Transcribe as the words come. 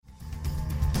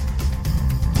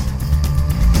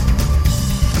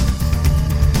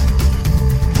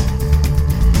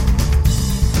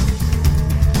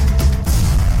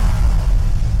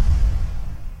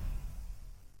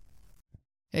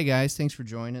guys, thanks for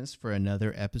joining us for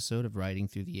another episode of Riding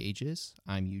Through the Ages.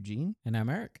 I'm Eugene, And I'm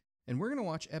Eric. and we're going to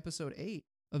watch episode 8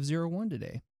 of 01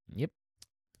 today. Yep.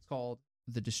 It's called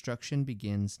The Destruction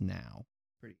Begins Now.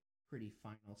 Pretty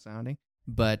final sounding.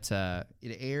 But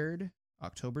it aired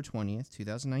October 20th,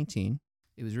 2019.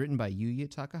 It was written by Yuya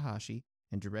Takahashi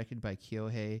and directed by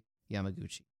Kyohei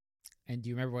Yamaguchi. And do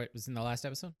you remember what was in the last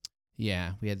episode?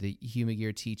 Yeah, we had the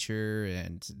Humagear teacher,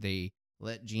 and they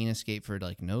let Jean escape for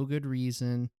like no good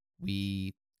reason.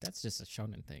 That's just a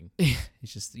shonen thing.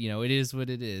 It's just, it is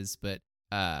what it is, but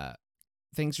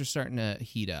things are starting to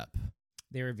heat up.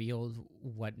 They revealed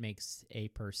what makes a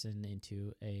person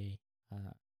into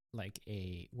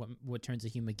what turns a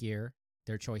Humagear,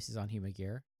 their choices on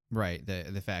Humagear. Right,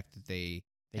 the fact that they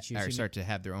choose start to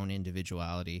have their own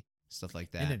individuality, stuff like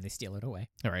that. And then they steal it away.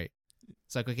 All right.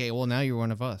 It's like, okay, well, now you're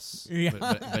one of us, Yeah.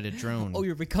 but a drone. Oh,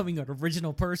 you're becoming an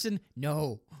original person?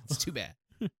 No. It's too bad.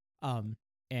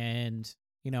 And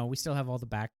we still have all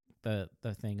the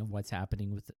thing of what's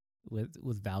happening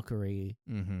with Valkyrie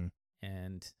Mm-hmm.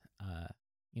 and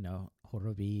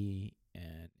Horobi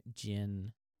and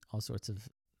Jin, all sorts of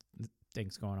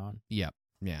things going on. Yep.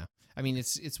 Yeah. I mean,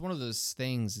 it's one of those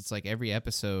things. It's like every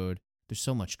episode, there's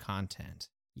so much content.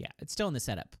 Yeah, it's still in the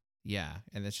setup. Yeah,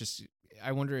 and it's just,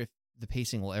 I wonder if the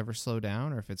pacing will ever slow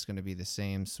down, or if it's going to be the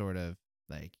same sort of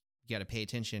like, you got to pay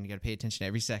attention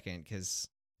every second, because,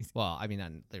 well, I mean,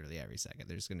 not literally every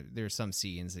second. There's some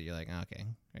scenes that you're like, oh, okay,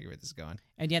 I get where this is going.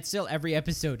 And yet, still, every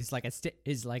episode is like a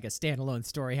standalone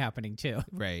story happening too.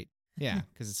 Right. Yeah,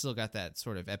 because it's still got that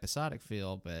sort of episodic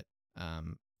feel, but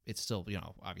it's still,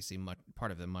 obviously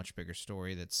part of the much bigger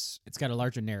story. It's got a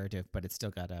larger narrative, but it's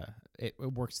still got it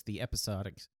works the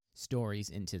episodic stories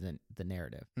into the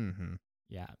narrative. Mm-hmm.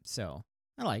 Yeah, so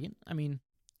I like it. I mean,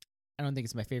 I don't think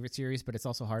it's my favorite series, but it's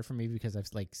also hard for me because I've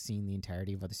seen the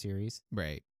entirety of other series.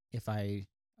 Right. If I'd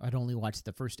only watched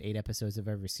the first 8 episodes of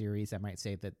every series, I might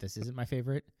say that this isn't my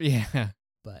favorite. Yeah.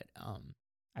 But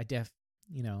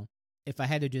if I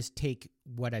had to just take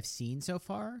what I've seen so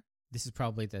far, this is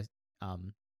probably the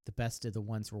best of the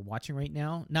ones we're watching right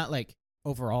now. Not like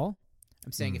overall.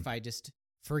 I'm saying if I just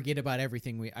forget about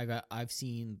everything I've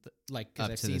seen,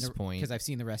 because I've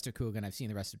seen the rest of Kugan, I've seen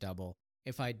the rest of Double.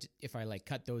 If I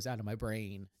cut those out of my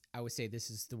brain, I would say this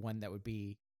is the one that would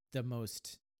be the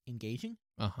most engaging.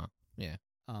 Yeah.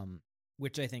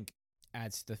 Which I think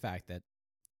adds to the fact that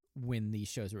when these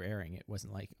shows were airing, it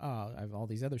wasn't like, oh, I have all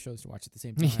these other shows to watch at the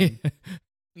same time.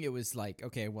 It was like,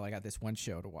 okay, well, I got this one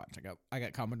show to watch. I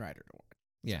got Kamen Rider to watch.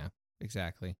 Yeah.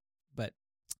 Exactly. But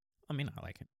I mean, I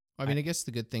like it. I mean, I guess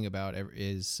the good thing about it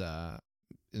is, and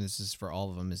this is for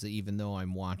all of them, is that even though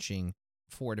I'm watching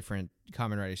 4 different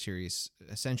Kamen Rider series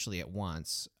essentially at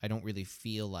once, I don't really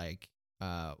feel like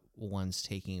one's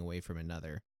taking away from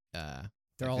another.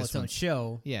 They're all its own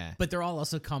show. Yeah. But they're all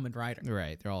also Kamen Rider.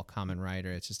 Right. They're all Kamen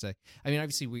Rider. It's just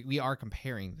obviously we are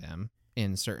comparing them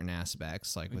in certain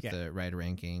aspects, like with the rider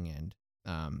ranking and,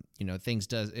 things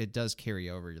does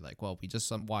carry over. You're like, well, we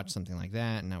just watched something like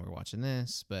that, and now we're watching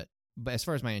this. But as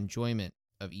far as my enjoyment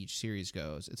of each series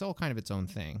goes, it's all kind of its own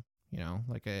thing.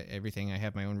 Like everything, I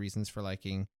have my own reasons for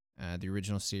liking the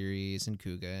original series and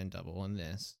Kuga and Double and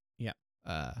this. Yeah.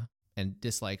 And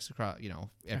dislikes across,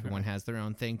 everyone has their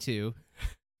own thing too.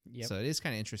 Yep. So it is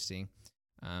kind of interesting.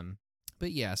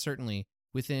 But yeah, certainly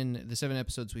within the 7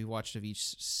 episodes we watched of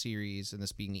each series, and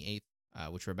this being the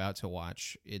 8th, which we're about to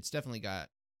watch, it's definitely got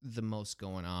the most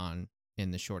going on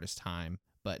in the shortest time,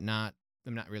 but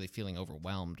I'm not really feeling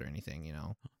overwhelmed or anything,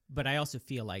 But I also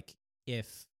feel like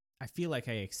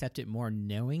I accept it more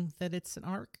knowing that it's an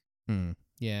arc.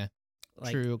 Yeah,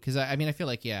 true. Because I feel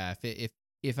like, yeah,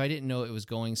 if I didn't know it was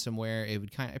going somewhere,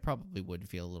 it probably would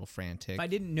feel a little frantic. If I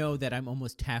didn't know that I'm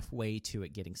almost halfway to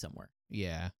it getting somewhere.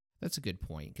 Yeah, that's a good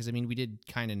point. Because we did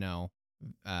kind of know,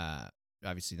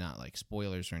 obviously not like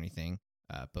spoilers or anything,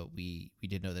 but we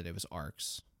did know that it was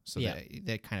arcs. So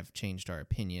that kind of changed our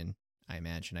opinion. I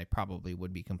imagine I probably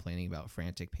would be complaining about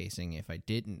frantic pacing if I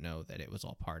didn't know that it was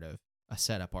all part of a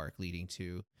setup arc leading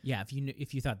to... Yeah,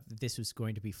 if you thought that this was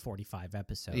going to be 45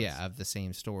 episodes. Yeah, of the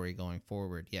same story going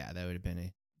forward. Yeah, that would have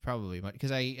been probably...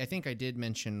 Because I think I did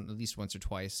mention at least once or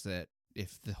twice that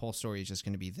if the whole story is just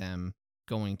going to be them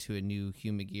going to a new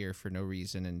Humagear for no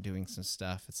reason and doing some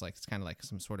stuff, it's kind of like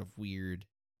some sort of weird...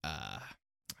 I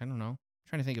don't know. I'm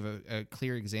trying to think of a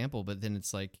clear example, but then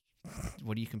it's like,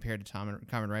 what do you compare to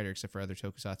Kamen Rider except for other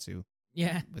tokusatsu?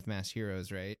 Yeah. With mass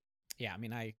heroes, right? Yeah, I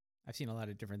mean, I've seen a lot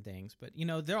of different things, but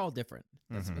they're all different.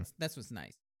 That's what's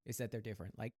nice, is that they're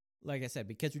different. Like I said,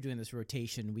 because we're doing this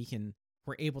rotation,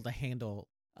 we're able to handle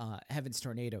Heaven's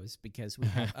Tornadoes because we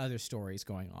have other stories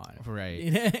going on.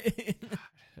 Right.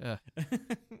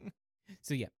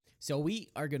 So yeah. So we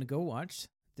are gonna go watch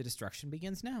The Destruction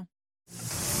Begins now.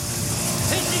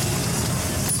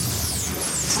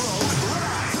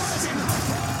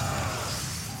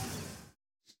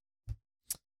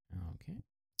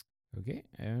 Okay,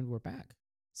 and we're back.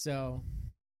 So,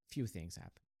 few things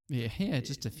happen. Yeah,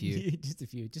 just a few. Just a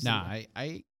few. Just Nah,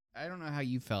 I don't know how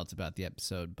you felt about the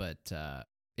episode, but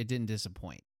it didn't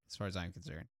disappoint as far as I'm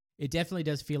concerned. It definitely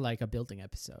does feel like a building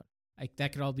episode. Like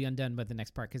that could all be undone by the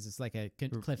next part because it's like a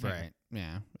cliffhanger. Right.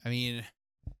 Yeah. I mean,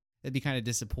 it'd be kind of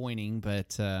disappointing,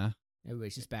 but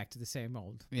everybody's just back to the same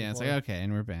old. Yeah, before. it's like okay,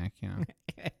 and we're back. You know.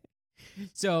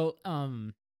 So,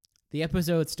 the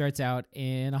episode starts out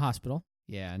in a hospital.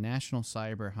 Yeah, National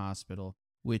Cyber Hospital.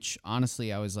 Which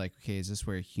honestly, I was like, okay, is this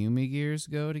where Humagears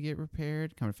go to get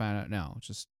repaired? Come to find out, no, it's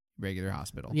just regular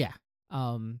hospital. Yeah.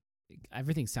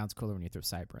 Everything sounds cooler when you throw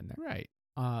cyber in there. Right.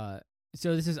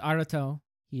 So this is Aruto.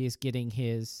 He is getting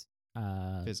his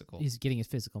physical. He's getting his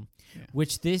physical, Yeah.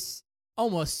 which this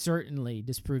almost certainly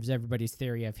disproves everybody's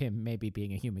theory of him maybe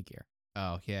being a Humagear.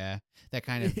 Oh yeah, that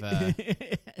kind of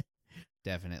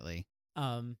definitely.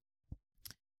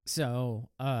 So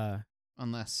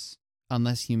unless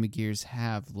Humagears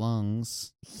have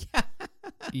lungs, yeah.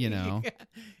 you know,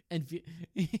 and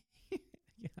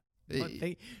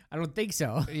I don't think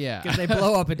so. Yeah, because they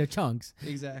blow up into chunks.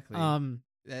 Exactly.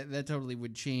 That totally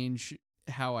would change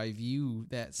how I view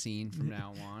that scene from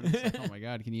now on. It's like, oh my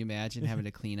god, can you imagine having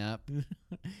to clean up?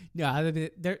 No,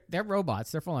 they're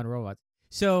robots. They're full-on robots.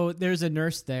 So there's a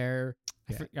nurse there.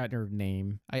 I forgot her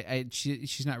name.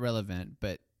 She's not relevant,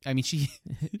 but I mean she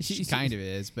kind of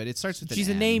is. But it starts with she's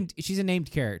an a M. named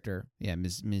character. Yeah,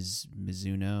 Ms.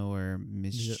 Mizuno or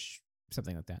Ms.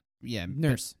 Something like that. Yeah,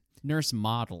 nurse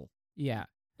model. Yeah,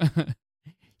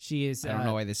 she is. I don't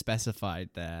know why they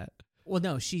specified that. Well,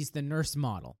 no, she's the nurse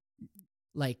model,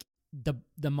 like the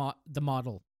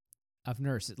model of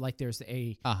nurse. Like there's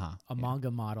a manga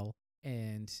model,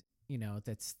 and you know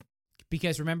that's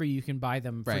because remember you can buy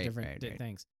them for different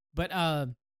things. But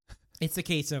it's a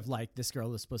case of like this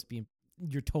girl is supposed to be.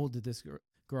 You're told that this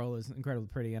girl is incredibly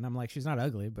pretty, and I'm like, she's not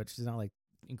ugly, but she's not like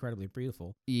incredibly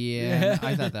beautiful. Yeah,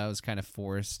 I thought that was kind of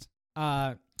forced.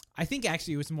 I think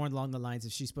actually it was more along the lines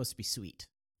of she's supposed to be sweet.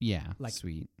 Yeah, like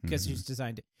sweet because she's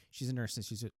designed. She's a nurse, and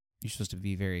you're supposed to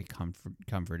be very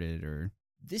comforted. Or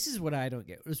this is what I don't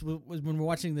get. Was when we're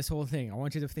watching this whole thing. I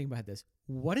want you to think about this.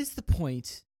 What is the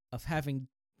point of having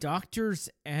doctors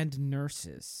and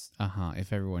nurses?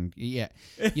 If everyone, yeah,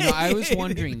 you know, I was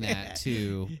wondering that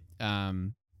too.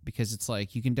 Because it's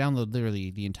like you can download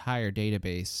literally the entire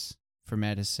database for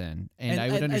medicine, and I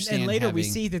would understand. And later we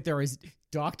see that there is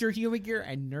Dr. Humagear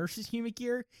and nurses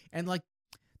Humagear, and like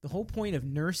the whole point of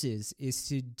nurses is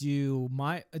to do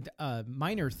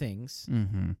minor things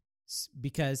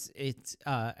because it's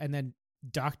and then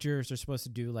doctors are supposed to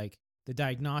do like the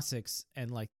diagnostics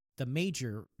and like the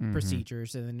major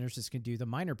procedures, and the nurses can do the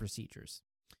minor procedures.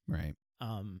 Right.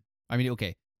 I mean,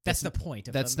 okay. That's the point.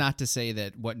 That's not to say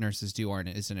that what nurses do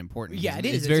isn't important. Yeah, it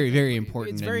is. It's very, very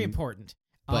important. It's very important.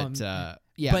 But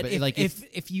yeah, but like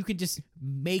if you could just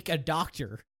make a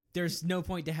doctor, there's no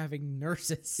point to having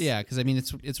nurses. Yeah, because I mean,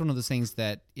 it's one of those things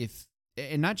that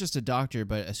and not just a doctor,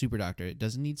 but a super doctor, it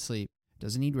doesn't need sleep,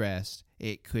 doesn't need rest.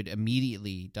 It could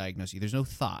immediately diagnose you. There's no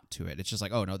thought to it. It's just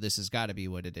like, oh no, this has got to be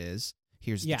what it is.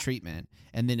 Here's the treatment,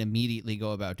 and then immediately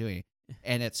go about doing it,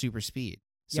 and at super speed.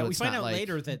 So we find out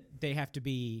later that they have to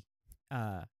be,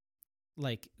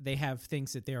 like they have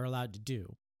things that they're allowed to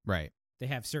do. Right. They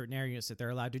have certain areas that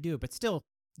they're allowed to do, but still,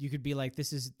 you could be like,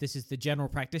 this is the general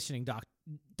practicing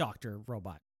doctor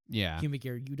robot. Yeah.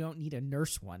 Humagear, you don't need a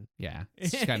nurse one. Yeah.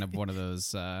 It's kind of one of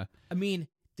those. I mean,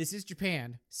 this is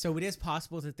Japan, so it is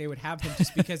possible that they would have them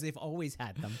just because they've always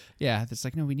had them. Yeah. It's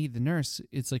like, no, we need the nurse.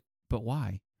 It's like, but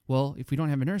why? Well, if we don't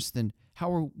have a nurse, then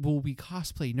how will we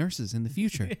cosplay nurses in the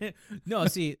future? No,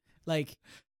 see, like,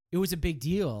 it was a big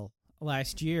deal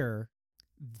last year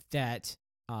that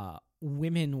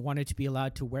women wanted to be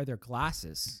allowed to wear their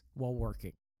glasses while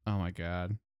working. Oh, my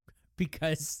God.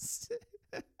 Because...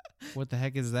 What the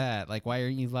heck is that? Like, why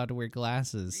aren't you allowed to wear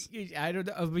glasses? I don't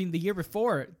know. I mean, the year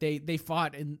before, they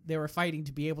fought, and they were fighting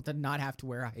to be able to not have to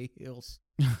wear high heels.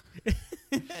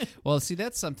 Well, see,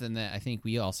 that's something that I think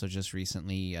we also just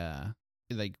recently,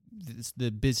 like, the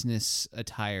business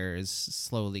attire is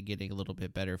slowly getting a little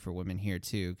bit better for women here,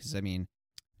 too. Because, I mean,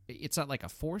 it's not like a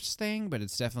forced thing, but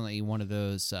it's definitely one of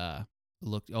those,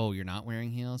 you're not wearing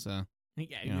heels?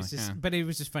 Yeah, it was just, but it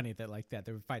was just funny that like that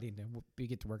they were fighting to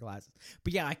get to wear glasses.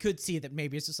 But yeah, I could see that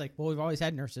maybe it's just like, well, we've always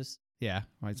had nurses. Yeah,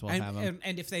 might as well have them.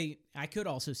 And if I could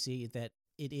also see that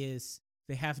it is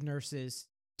they have nurses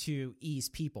to ease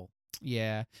people.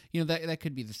 Yeah, that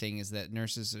could be the thing, is that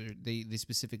nurses they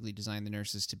specifically design the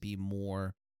nurses to be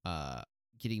more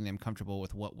getting them comfortable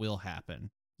with what will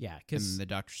happen. Yeah, And because the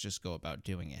doctors just go about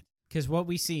doing it. what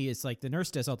we see is like the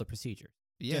nurse does all the procedure.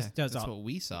 Yeah, Just does that's all- what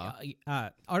we saw.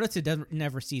 Arata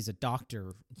never sees a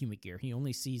doctor Humagear. He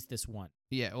only sees this one.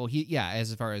 Yeah, well,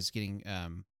 as far as getting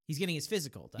He's getting his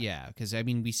physical done. yeah, because I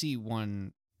mean we see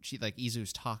one. She like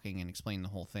Izu's talking and explaining the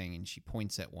whole thing, and she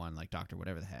points at one like doctor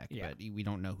whatever the heck. Yeah. But we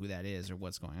don't know who that is or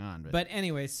what's going on. But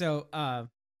anyway, so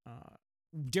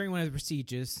during one of the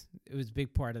procedures, it was a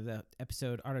big part of the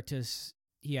episode. Arata,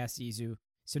 he asked Izu,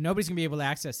 so nobody's gonna be able to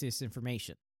access this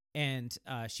information, and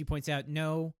she points out,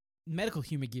 no, medical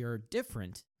Humagear are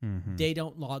different. Mhm. They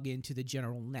don't log into the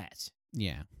general net.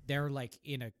 yeah, They're like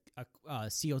in a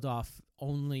sealed off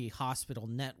only hospital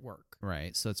network.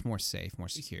 right. So it's more safe, more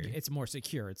secure. It's more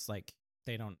secure. It's like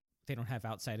they don't have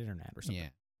outside internet or something. Yeah,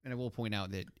 and I will point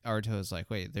out that Aruto is like,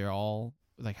 wait, they're all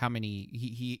like, how many?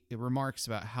 He remarks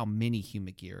about how many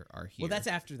Humagear are here. Well, that's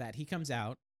after that. He comes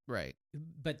out, right.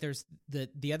 but there's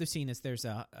the other scene is there's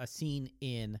a scene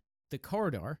in the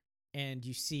corridor, and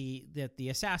you see that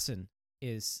the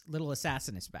little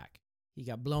assassin is back. He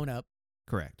got blown up.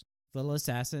 Correct. Little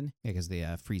assassin. Yeah, because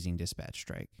the freezing dispatch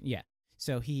strike. Yeah.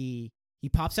 So he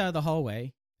pops out of the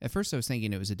hallway. At first, I was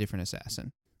thinking it was a different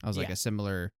assassin. I was like Yeah. a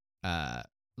similar,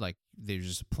 like there's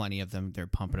just plenty of them. They're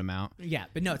pumping them out. Yeah,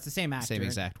 but no, it's the same actor. Same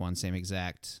exact one. Same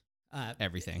exact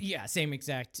everything. Yeah, same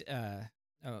exact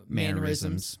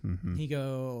mannerisms. Mhm. He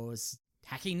goes,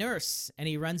 hacking nurse, and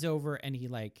he runs over and he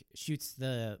like shoots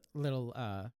the little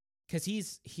because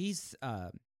he's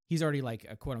already like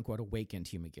a quote unquote awakened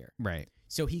Humagear, Right.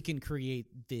 so he can create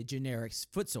the generic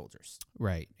foot soldiers.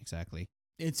 Right. Exactly.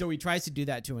 And so he tries to do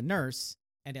that to a nurse,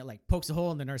 and it like pokes a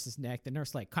hole in the nurse's neck. The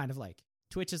nurse like kind of like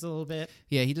twitches a little bit.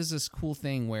 Yeah, he does this cool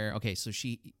thing where so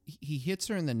he hits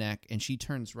her in the neck and she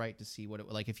turns right to see what it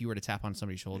like if you were to tap on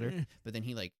somebody's shoulder, but then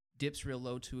he like dips real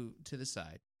low to the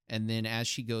side, and then as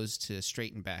she goes to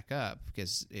straighten back up,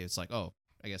 because it's like, oh,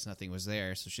 I guess nothing was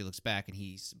there, so she looks back and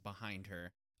he's behind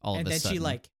her. And then she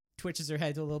like twitches her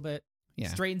head a little bit,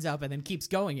 straightens up, and then keeps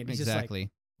going. And he's exactly.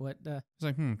 just like, what? It's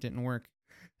like, didn't work.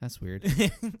 That's weird.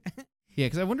 Yeah,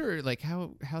 because I wonder like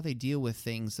how they deal with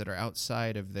things that are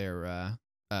outside of their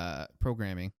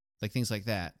programming, like things like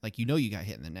that. Like you got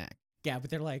hit in the neck. Yeah, but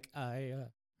they're like,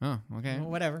 Oh, okay.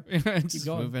 whatever. Just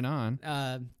going. moving on.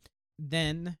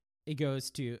 Then it goes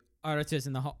to Arata's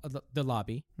in the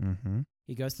lobby. Mm-hmm.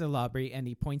 He goes to the lobby and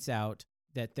he points out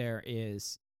that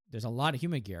there's a lot of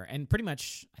Humagear, and pretty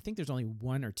much I think there's only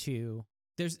one or two.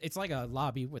 It's like a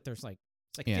lobby with there's like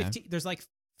 15. There's like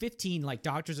 15 like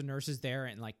doctors and nurses there,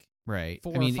 and like Right.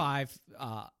 four or five.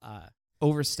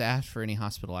 Overstaffed for any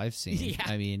hospital I've seen. Yeah.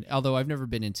 I mean, although I've never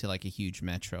been into like a huge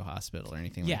metro hospital or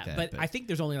anything like that. But I think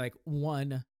there's only like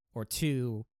one or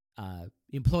two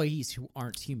employees who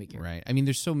aren't Humagear. Right. I mean,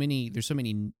 there's so many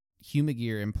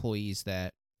Humagear employees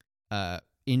that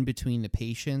in between the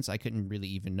patients, I couldn't really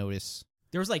even notice.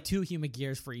 There was like 2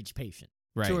 Humagears for each patient.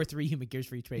 Right. 2 or 3 Humagears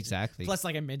for each patient. Exactly. Plus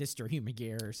like a minister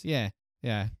Humagears. Yeah.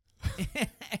 Yeah.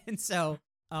 And so,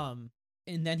 and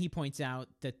then he points out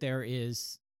that there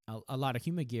is a lot of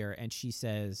Humagear, and she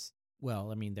says,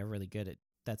 well, I mean, they're really good at,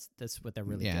 that's what they're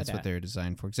really good at. Yeah, that's what they're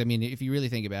designed for. Because, I mean, if you really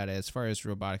think about it, as far as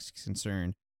robotics is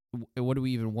concerned, what do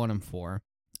we even want them for?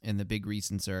 And the big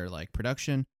reasons are like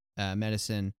production,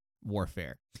 medicine,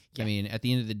 warfare. Yeah. I mean, at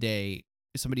the end of the day,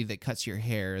 somebody that cuts your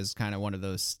hair is kind of one of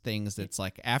those things that's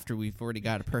like after we've already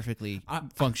got a perfectly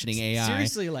functioning AI.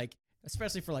 Seriously, like,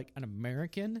 especially for like an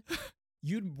American,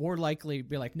 you'd more likely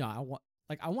be like, no, I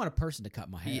want a person to cut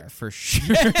my hair. Yeah, for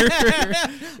sure.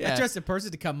 I trust a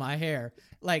person to cut my hair.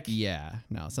 Like, yeah,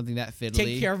 no, something that fiddly.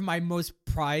 Take care of my most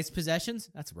prized possessions.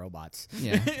 That's robots.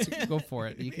 Yeah, go for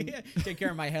it. You can take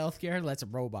care of my health care. That's a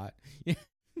robot. Yeah.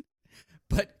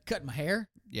 But cut my hair.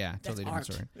 Yeah, totally that's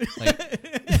different art. story.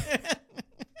 Like,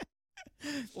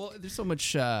 well, there's so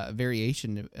much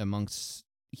variation amongst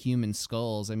human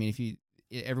skulls. I mean,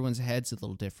 everyone's head's a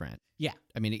little different. Yeah.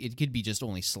 I mean, it could be just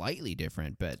only slightly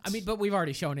different, but... I mean, but we've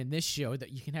already shown in this show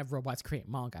that you can have robots create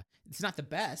manga. It's not the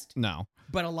best. No.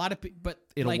 But a lot of but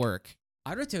it'll work.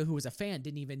 Aruto, who was a fan,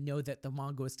 didn't even know that the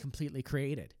manga was completely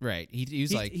created. Right. He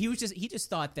was like... He just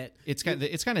thought that... It's kind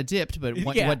of dipped, but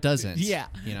what doesn't? Yeah.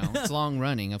 You know, it's long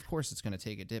running. Of course it's going to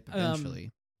take a dip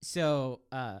eventually. But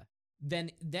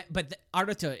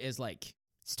Aruto is like...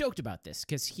 stoked about this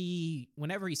because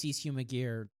whenever he sees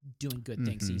Humagear doing good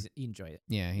things, he enjoys it.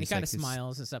 Yeah, he kind of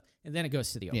smiles and stuff, and then it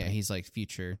goes to the opening. Yeah, he's like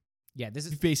future. Yeah, this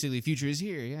is basically future is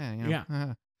here. Yeah, you know.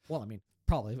 Yeah. Well, I mean,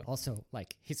 probably also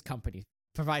like his company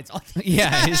provides all.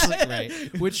 Yeah, he's like, right.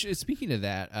 Which speaking of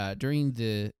that, during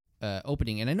the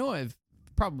opening, and I know I've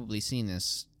probably seen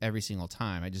this every single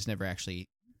time. I just never actually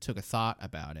took a thought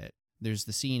about it. There's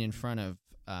the scene in front of,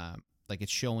 like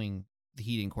it's showing the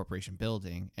Heating Corporation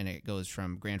building, and it goes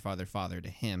from grandfather, father to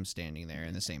him standing there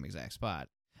in the same exact spot.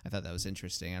 I thought that was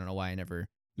interesting. I don't know why I never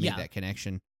made that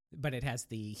connection. But it has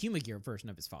the Humagear version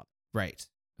of his father. Right.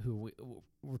 Who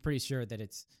we're pretty sure that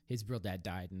it's his real dad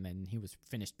died, and then he was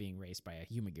finished being raised by a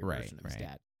Humagear version of his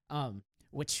dad.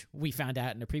 Which we found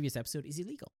out in a previous episode is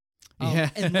illegal.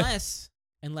 Unless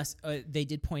they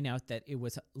did point out that it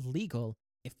was legal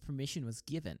if permission was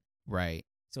given. Right.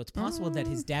 So it's possible that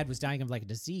his dad was dying of like a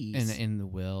disease. In the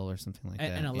will or something like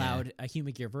that. And allowed a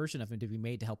Humagear version of him to be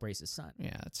made to help raise his son.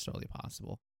 Yeah, that's totally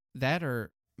possible. That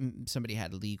or somebody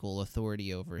had legal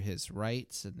authority over his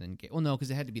rights and then no, because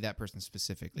it had to be that person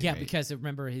specifically. Yeah, right? because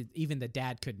remember, even the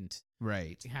dad couldn't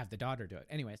have the daughter do it.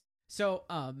 Anyways, so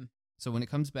when it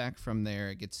comes back from there,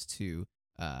 it gets to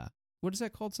what is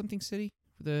that called? Something City?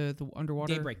 The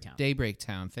underwater? Daybreak Town. Daybreak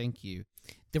Town, thank you.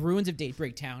 The ruins of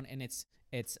Daybreak Town, and it's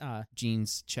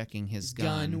Gene's checking his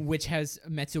gun, which has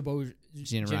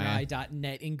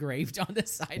Metsubo.net engraved on the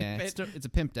side of it. It's a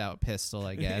pimped out pistol,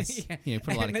 I guess. Put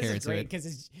a lot of care into it.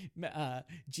 Because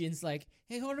Jin's like,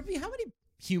 hey, Horobi, how many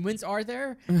humans are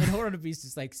there? And Horobi's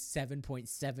just like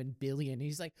 7.7 billion. And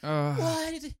he's like,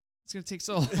 what? It's gonna take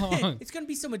so long. It's gonna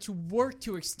be so much work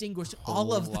to extinguish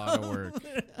all of them. A lot of work.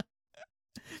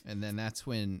 And then that's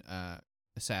when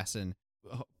Assassin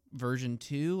version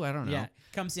 2, I don't know. Yeah,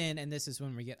 comes in, and this is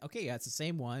when we get, it's the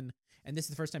same one. And this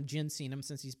is the first time Jin's seen him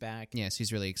since he's back. Yes,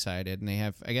 he's really excited. And they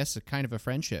have, I guess, a kind of a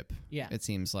friendship. Yeah. It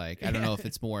seems like. I don't know if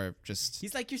it's more just...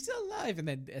 He's like, you're still alive. And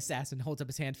then Assassin holds up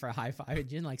his hand for a high five. And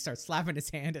Jin like starts slapping his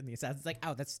hand. And the Assassin's like,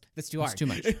 that's too hard. It's too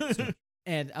much.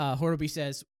 And Horobi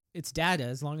says, it's data.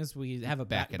 As long as we have a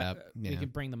back it up. We can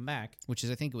bring them back. Which is,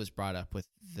 I think it was brought up with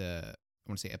I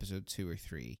want to say episode 2 or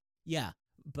 3. Yeah.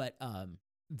 But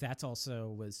that's also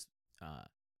was...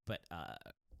 But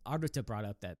Aruta brought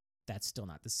up that that's still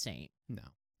not the same. No.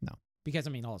 Because, I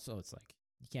mean, also it's like,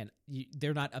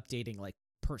 they're not updating like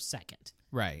per second.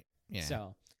 Right. Yeah.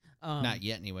 So. Not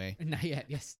yet anyway. Not yet,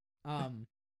 yes. And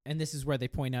this is where they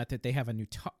point out that they have a new,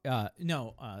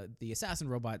 the assassin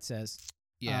robot says,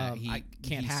 he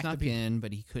snuck in,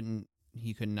 but he could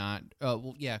not. Oh,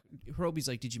 well, yeah. Horobi's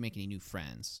like, did you make any new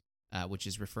friends? Which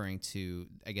is referring to,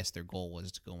 I guess their goal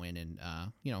was to go in and,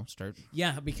 start.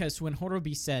 Yeah, because when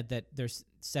Horobi said that there's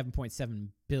 7.7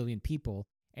 billion people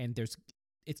and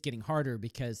it's getting harder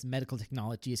because medical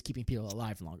technology is keeping people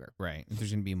alive longer. Right.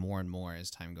 There's going to be more and more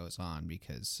as time goes on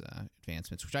because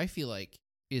advancements, which I feel like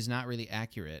is not really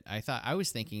accurate. I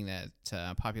was thinking that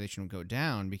population would go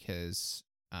down because,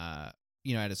 at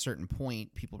a certain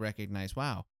point, people recognize,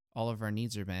 wow, all of our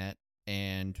needs are met.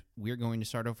 And we're going to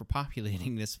start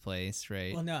overpopulating this place,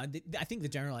 right? Well, no, I think the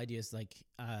general idea is like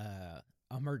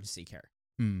emergency care,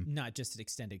 not just an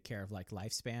extended care of like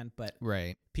lifespan, but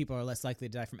people are less likely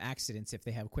to die from accidents if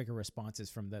they have quicker responses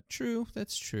from the... True,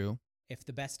 that's true. If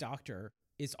the best doctor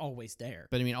is always there.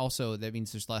 But I mean, also, that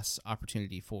means there's less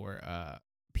opportunity for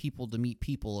people to meet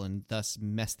people and thus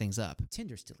mess things up.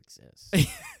 Tinder still exists.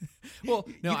 Well,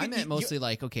 no, I meant mostly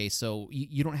like, okay, so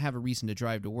you don't have a reason to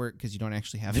drive to work because you don't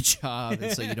actually have a job,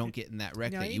 and so you don't get in that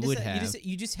wreck that you would have.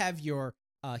 You just have your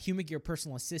Humagear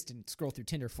personal assistant scroll through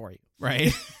Tinder for you.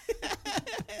 Right.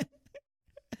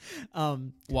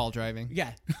 While driving.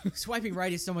 Yeah. Swiping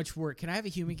right is so much work. Can I have a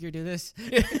Humagear do this?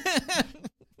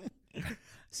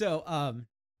 So,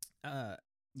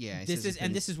 yeah,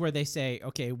 this is where they say,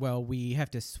 okay, well, we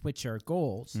have to switch our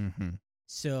goals. Mm-hmm.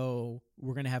 So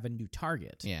we're going to have a new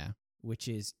target. Yeah. Which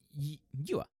is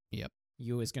Yua. Yep.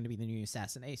 Yua is going to be the new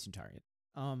assassination target.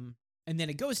 And then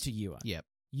it goes to Yua. Yep.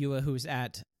 Yua, who's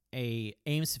at a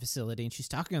Ames facility, and she's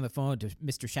talking on the phone to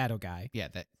Mr. Shadow Guy. Yeah,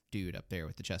 that dude up there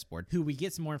with the chessboard. Who we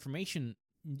get some more information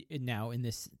now in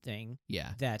this thing.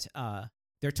 Yeah. That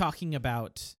they're talking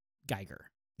about Geiger.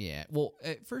 Yeah. Well,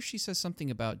 at first she says something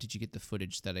about, did you get the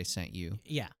footage that I sent you?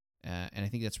 Yeah. And I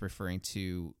think that's referring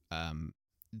to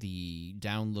the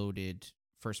downloaded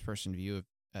first-person view of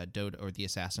Dodo, or the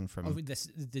assassin from...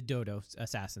 the Dodo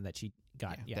assassin that she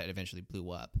got. Yeah. That eventually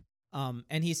blew up.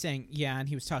 And he's saying, and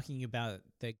he was talking about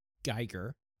the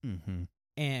Geiger. Mm-hmm.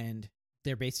 And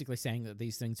they're basically saying that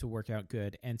these things will work out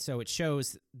good. And so it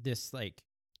shows this, like,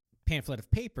 pamphlet of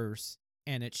papers,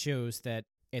 and it shows that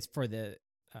it's for the...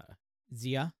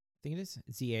 Zia, I think it is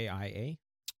Zaia.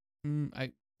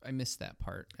 I missed that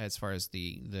part as far as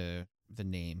the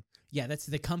name. Yeah, that's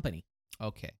the company.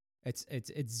 Okay. It's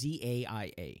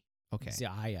Zaia. Okay.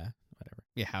 Zaia, whatever.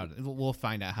 Yeah, we'll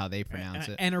find out how they pronounce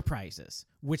it. Enterprises,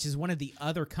 which is one of the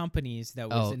other companies that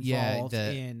was involved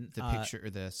in the picture or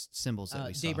the symbols that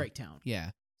we saw. Daybreak Town.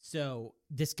 Yeah. So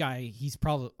this guy, he's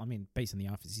probably, based on The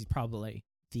Office, he's probably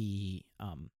the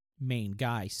main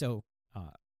guy. So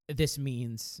this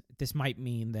might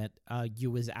mean that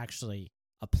you was actually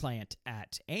a plant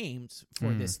at Ames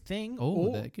for this thing.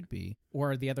 Oh, that could be.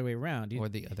 Or the other way around. Or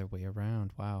the other way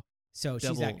around. Wow. So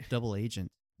she's double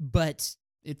agent. But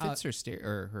it fits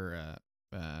her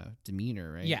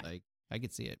demeanor, right? Yeah. Like I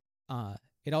could see it.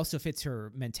 It also fits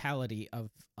her mentality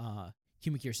of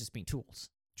human gears just being tools.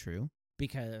 True.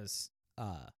 Because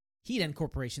Heat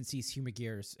Corporation sees human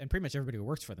gears, and pretty much everybody who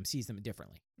works for them sees them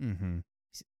differently. Mm-hmm.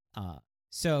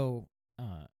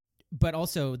 But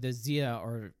also the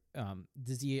Zia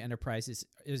the Zia Enterprise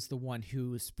is the one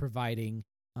who's providing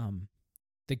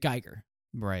the Geiger,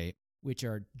 right? Which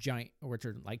are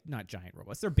like not giant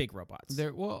robots. They're big robots. They're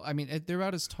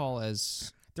about as tall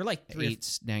as they're like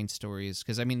 9 stories.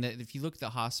 Because if you look at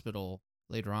the hospital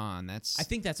later on, I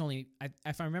think that's only.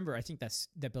 If I remember, I think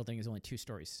that building is only 2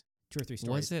 stories, 2 or 3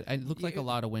 stories. Was it? It looked like a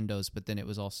lot of windows, but then it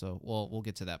was also. Well, we'll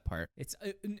get to that part. It's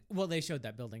they showed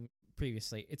that building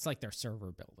previously. It's like their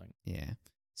server building. Yeah.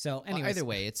 So anyway, either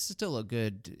way, it's still a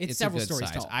good. It's several a good stories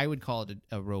size. tall. I would call it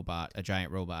a robot, a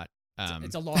giant robot.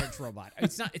 It's a large robot.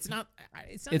 It's not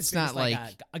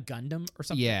like a Gundam or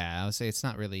something. Yeah, I would say it's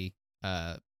not really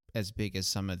as big as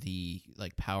some of the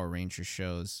like Power Ranger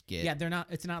shows get. Yeah, they're not.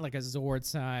 It's not like a Zord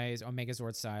size or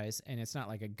Megazord size, and it's not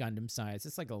like a Gundam size.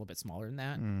 It's like a little bit smaller than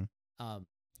that.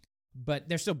 But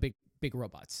they're still big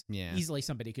robots. Yeah, easily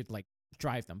somebody could like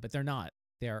drive them, but they're not.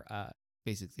 They're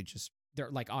basically just they're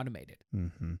like automated.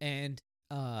 Mm-hmm. And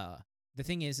the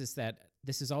thing is that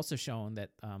this is also shown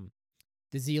that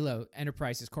the Zilo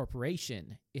Enterprises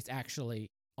Corporation is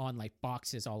actually on like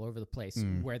boxes all over the place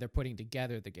where they're putting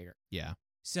together the Giger. Yeah.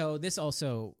 So this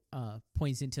also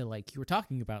points into like you were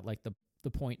talking about like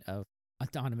the point of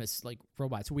autonomous like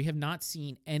robots. We have not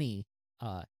seen any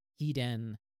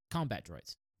Eden combat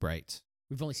droids. Right.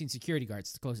 We've only seen security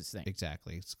guards, the closest thing.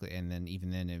 Exactly. And then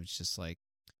even then it was just like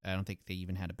I don't think they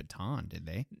even had a baton, did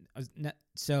they?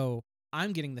 So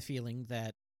I'm getting the feeling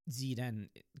that Zden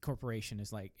Corporation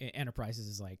is like Enterprises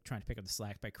is like trying to pick up the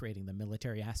slack by creating the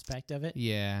military aspect of it.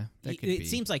 Yeah, that could be. It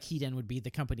seems like Heden would be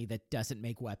the company that doesn't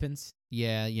make weapons.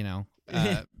 Yeah,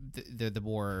 the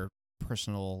more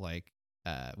personal like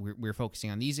we're focusing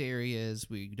on these areas.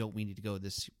 We need to go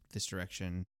this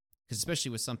direction because especially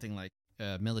with something like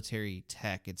military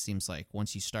tech, it seems like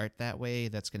once you start that way,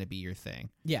 that's going to be your thing.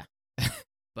 Yeah.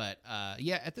 But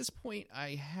at this point,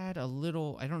 I had a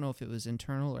little. I don't know if it was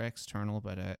internal or external,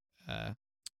 but I'm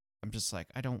just like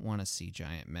I don't want to see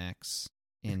giant mechs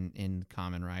in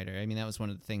Kamen Rider. I mean, that was one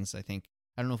of the things I think.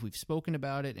 I don't know if we've spoken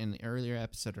about it in the earlier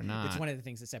episode or not. It's one of the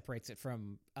things that separates it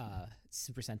from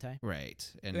Super Sentai,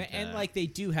 right? And like they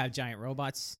do have giant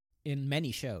robots in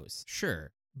many shows. Sure,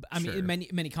 I mean in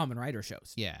many Kamen Rider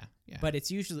shows. Yeah. But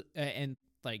it's usually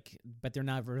but they're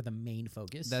never the main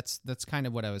focus. That's kind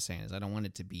of what I was saying. Is I don't want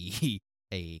it to be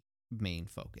a main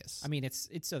focus. I mean, it's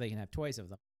so they can have toys of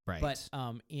them, right? But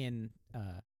in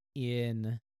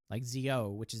like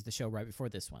ZO, which is the show right before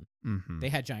this one, they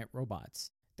had giant robots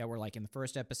that were like in the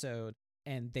first episode,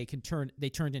 and they turned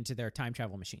into their time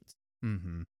travel machines.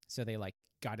 Mm-hmm. So they like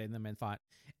got in them and fought,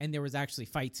 and there was actually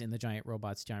fights in the giant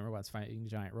robots fighting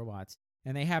giant robots,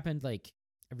 and they happened like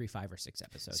every 5 or 6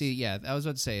 episodes. See, yeah, I was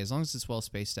about to say, as long as it's well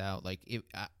spaced out, like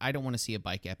I don't want to see a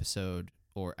bike episode,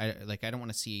 or I don't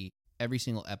want to see every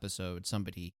single episode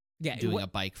somebody doing a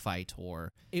bike fight,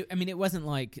 or it wasn't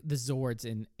like the Zords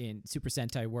in Super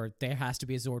Sentai where there has to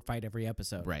be a Zord fight every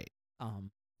episode, right?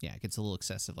 Yeah, it gets a little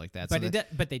excessive like that. But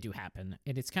but they do happen,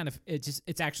 and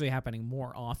it's actually happening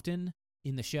more often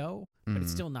in the show, but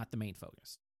it's still not the main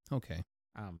focus. Okay.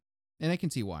 And I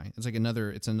can see why. It's like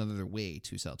another way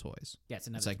to sell toys. Yeah,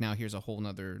 it's like now here's a whole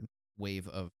nother wave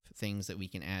of things that we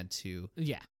can add to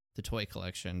the toy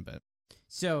collection. But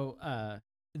so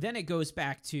then it goes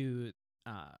back to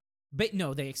but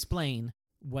no, they explain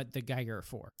what the Geiger are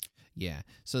for. Yeah.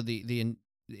 So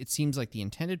it seems like the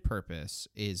intended purpose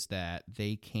is that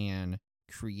they can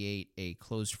create a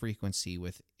closed frequency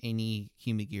with any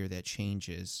human gear that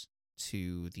changes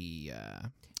to the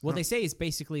what they say is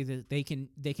basically that they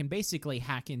can basically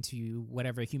hack into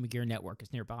whatever human gear network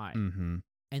is nearby, and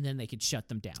then they could shut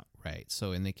them down. Right.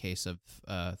 So in the case of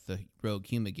the rogue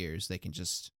human gears, they can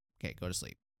just go to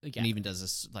sleep. Yeah. And even does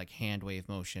this like hand wave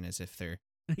motion as if they're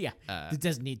it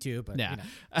doesn't need to, but yeah,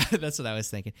 that's what I was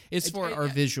thinking. It's for our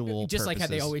visual just purposes. Like how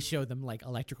they always show them like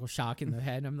electrical shock in the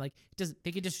head. I'm like,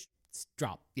 they could just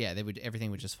drop. Yeah,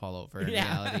 everything would just fall over in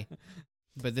reality.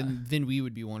 But then we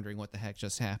would be wondering what the heck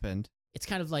just happened. It's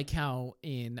kind of like how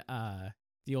in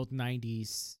the old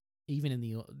 90s, even in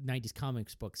the 90s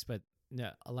comics books, but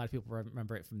a lot of people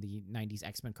remember it from the 90s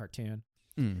X-Men cartoon.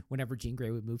 Whenever Jean Grey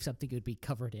would move something, it would be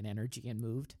covered in energy and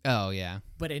moved. Oh, yeah.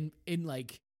 But in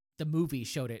like the movie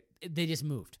showed it, they just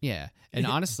moved. Yeah. And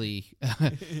honestly,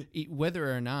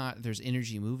 whether or not there's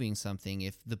energy moving something,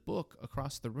 if the book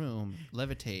across the room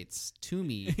levitates to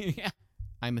me, Yeah.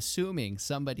 I'm assuming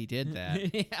somebody did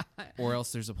that. Yeah. Or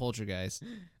else there's a poltergeist.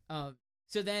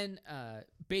 So then,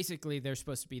 basically, they're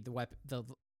supposed to be the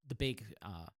big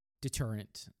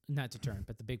deterrent, not deterrent,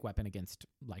 but the big weapon against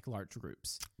like large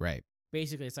groups. Right.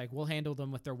 Basically, it's like we'll handle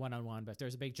them with their one-on-one, but if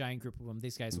there's a big giant group of them,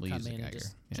 these guys will come in and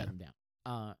just shut them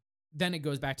down. Then it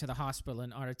goes back to the hospital,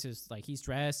 and Arata's like he's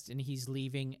dressed and he's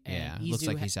leaving. And Izu looks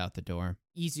like he's out the door.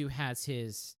 Izu has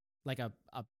his like a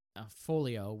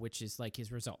folio, which is like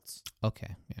his results.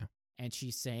 Okay, yeah. And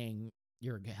she's saying,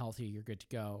 "You're healthy. You're good to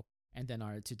go." And then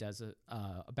Arata does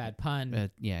a bad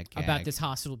pun about this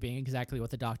hospital being exactly what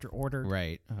the doctor ordered.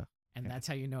 Right. And that's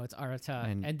how you know it's Arata.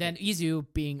 And then Izu,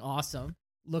 being awesome,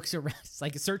 looks around,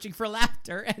 like searching for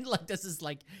laughter, and like this is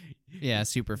like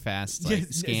super fast like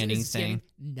scanning thing.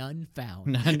 None found.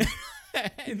 None.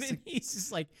 And then he's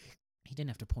just like, he didn't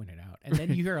have to point it out. And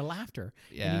then you hear a laughter.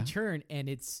 Yeah. And you turn, and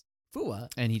it's Fua.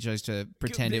 And he tries to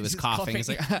pretend it was coughing. It's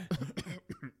like,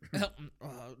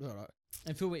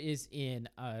 and Fua is in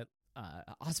a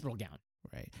hospital gown.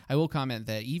 Right. I will comment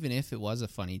that even if it was a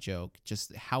funny joke,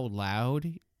 just how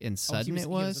loud and sudden it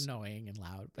was. He was annoying and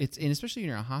loud. And especially when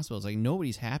you're in a hospital, it's like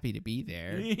nobody's happy to be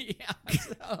there. Yeah.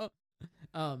 So,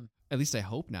 at least I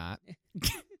hope not.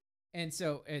 And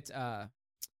so it's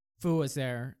Fua's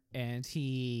there, and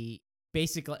he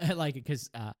basically like because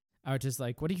I was just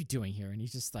like, "What are you doing here?" And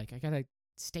he's just like, "I gotta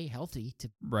stay healthy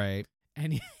to right."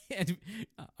 And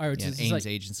Ames like,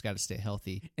 agent's got to stay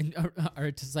healthy. And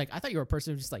just like, I thought you were a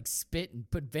person who just like spit and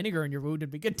put vinegar in your wound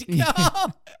and be good to go.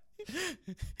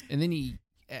 And then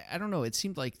I don't know, it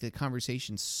seemed like the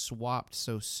conversation swapped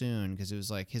so soon because it was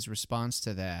like his response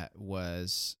to that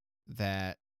was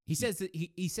that he says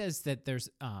that there's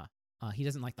he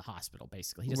doesn't like the hospital.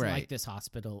 Basically, he doesn't like this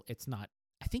hospital. It's not.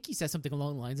 I think he says something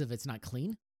along the lines of it's not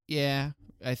clean. Yeah,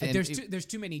 I think there's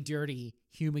too many dirty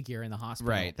human gear in the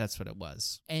hospital. Right, that's what it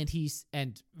was. And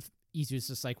Izu's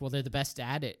just like, well, they're the best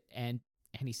at it, and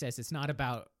he says it's not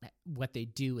about what they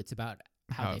do, it's about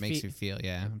how it makes you feel.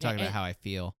 Yeah, I'm talking about how I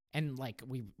feel. And like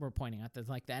we were pointing out that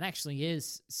like that actually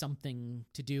is something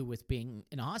to do with being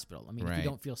in a hospital. I mean, if you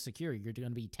don't feel secure, you're going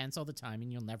to be tense all the time,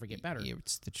 and you'll never get better.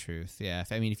 It's the truth. Yeah,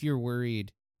 if you're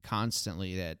worried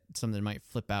constantly that something might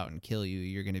flip out and kill you,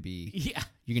 you're gonna be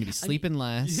sleeping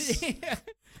less.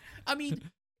 I mean,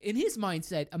 in his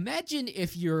mindset, imagine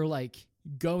if you're like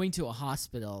going to a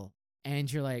hospital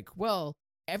and you're like, well,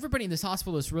 everybody in this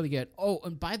hospital is really good. Oh,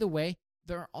 and by the way,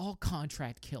 they're all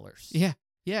contract killers.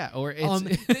 Yeah, or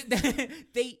it's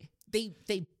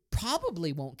they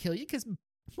probably won't kill you because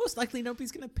most likely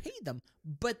nobody's going to pay them.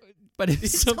 But if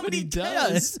somebody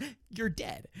does, you're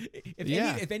dead.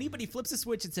 If anybody flips a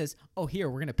switch and says, "Oh, here,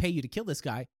 we're going to pay you to kill this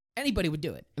guy," anybody would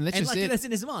do it. And that's just that's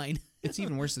in his mind. It's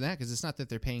even worse than that because it's not that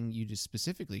they're paying you to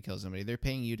specifically kill somebody. They're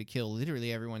paying you to kill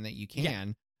literally everyone that you can. Yeah.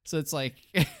 So it's like,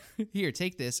 here,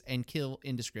 take this and kill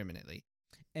indiscriminately.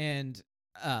 And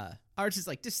Arch is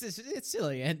like, it's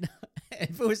silly. And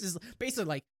Fua's is basically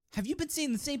like, have you been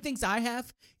seeing the same things I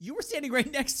have? You were standing right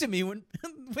next to me when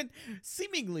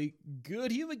seemingly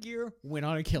good human gear went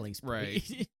on a killing spree.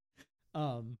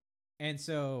 Right. And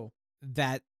so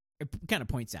that kind of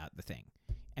points out the thing.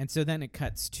 And so then it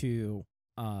cuts to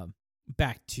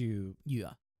back to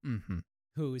Yua,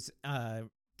 who's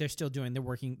they're still doing. They're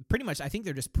working pretty much. I think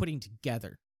they're just putting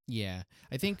together. Yeah,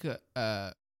 I think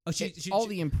all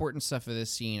the important stuff of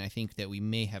this scene, I think that we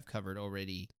may have covered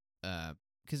already.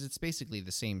 Because it's basically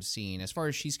the same scene. As far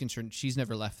as she's concerned, she's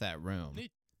never left that room.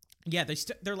 Yeah,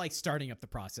 they're like starting up the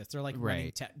process. They're like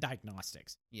running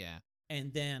diagnostics. Yeah.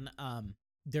 And then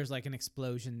there's like an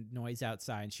explosion noise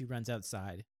outside, and she runs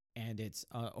outside, and it's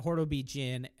Horobi,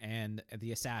 Jin, and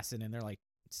the assassin, and they're like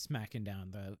smacking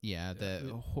down the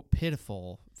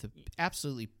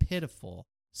absolutely pitiful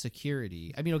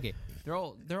security. I mean, okay, they're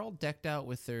all decked out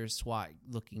with their SWAT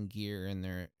looking gear and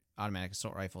their automatic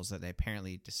assault rifles that they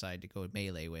apparently decide to go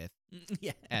melee with,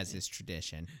 as is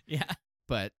tradition. Yeah,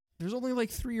 but there's only like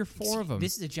 3 or 4 of them.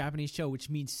 This is a Japanese show, which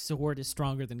means sword is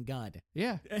stronger than gun.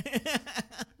 Yeah,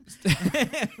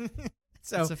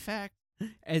 so it's a fact.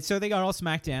 And so they got all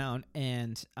smacked down,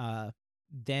 and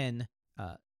then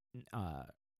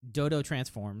Dodo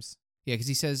transforms. Yeah, because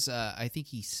he says, I think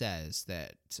he says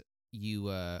that you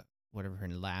whatever her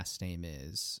last name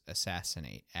is,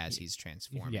 assassinate as he's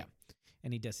transforming. Yeah.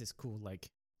 And he does his cool, like,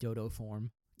 dodo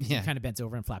form. Yeah. He kind of bends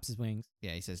over and flaps his wings.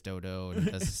 Yeah, he says Dodo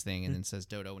and does this thing and then says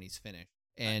Dodo when he's finished.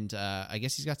 And I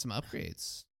guess he's got some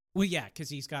upgrades. Well, yeah, because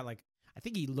he's got, like, I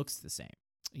think he looks the same.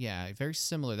 Yeah, very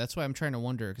similar. That's why I'm trying to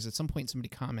wonder, because at some point somebody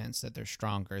comments that they're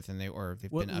stronger than they've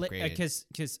been upgraded.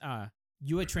 Because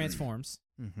Yua transforms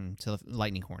to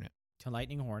Lightning Hornet. to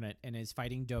Lightning Hornet and is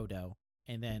fighting Dodo,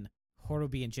 and then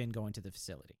Horobi and Jin go into the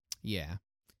facility. Yeah.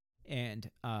 And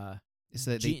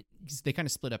So they kind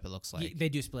of split up, it looks like. they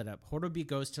do split up. Horobi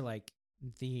goes to, like,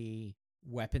 the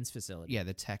weapons facility. Yeah,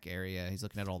 the tech area. He's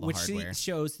looking at all the which hardware.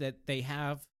 shows that they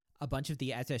have a bunch of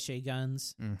the attaché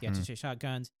guns, the attaché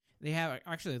shotguns. They have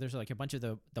actually there's like a bunch of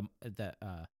the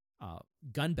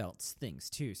gun belts things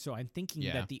too. So I'm thinking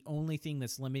that the only thing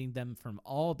that's limiting them from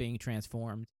all being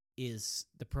transformed is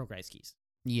the progress keys.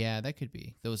 Yeah, that could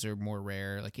be. Those are more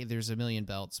rare. Like there's a million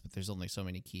belts, but there's only so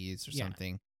many keys or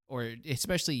something. Or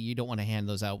especially you don't want to hand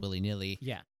those out willy-nilly.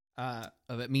 Yeah.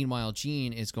 But meanwhile,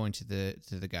 Gene is going to the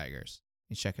Geigers.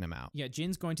 He's checking them out. Yeah,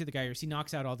 Jin's going to the Geigers. He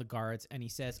knocks out all the guards and he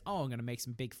says, "Oh, I'm going to make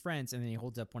some big friends." And then he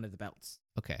holds up one of the belts.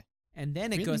 Okay. And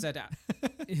then it goes at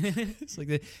it's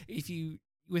like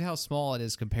with how small it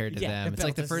is compared to them. It's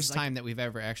like the first time that we've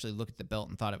ever actually looked at the belt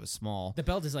and thought it was small. The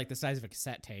belt is like the size of a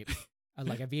cassette tape,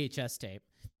 like a VHS tape.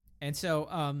 And so,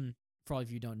 for all of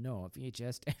you who don't know, a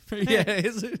VHS tape.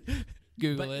 Is it?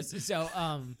 Google it. So,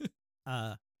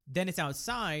 then it's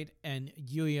outside, and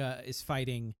Yuya is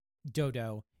fighting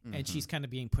Dodo, and she's kind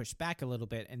of being pushed back a little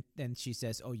bit, and then she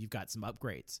says, "Oh, you've got some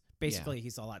upgrades." Basically,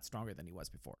 he's a lot stronger than he was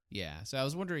before. Yeah. So I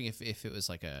was wondering if it was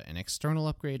like an external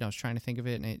upgrade. I was trying to think of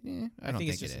it, and I don't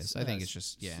think it is. I think it's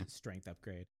just strength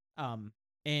upgrade.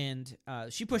 And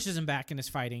she pushes him back and is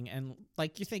fighting, and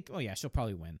like you think, oh yeah, she'll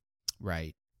probably win.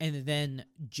 Right. And then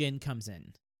Jin comes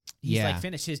in. He's like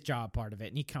finished his job part of it,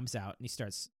 and he comes out and he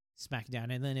starts smacking down,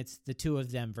 and then it's the two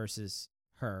of them versus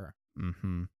her.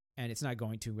 Mm-hmm. And it's not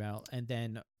going too well. And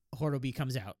then Horobi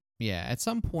comes out. Yeah. At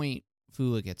some point,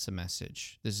 Fua gets a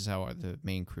message. This is how the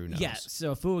main crew knows. Yeah,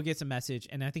 so Fua gets a message,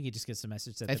 and I think he just gets a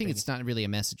message that I think it's not really a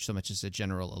message so much as a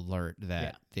general alert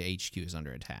that the HQ is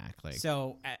under attack. Like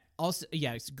so. Also,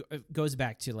 yeah, it goes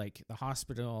back to like the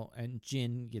hospital, and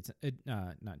Jin gets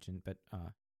not Jin, but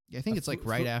I think it's like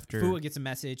right after Fua gets a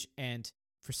message, and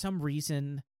for some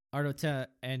reason, Arata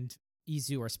and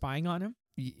Izu are spying on him.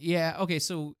 Yeah. Okay.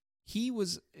 So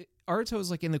Aruto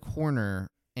was like in the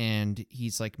corner. And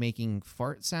he's like making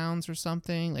fart sounds or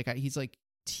something. Like he's like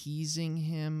teasing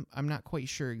him. I'm not quite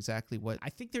sure exactly what. I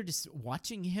think they're just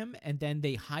watching him, and then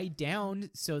they hide down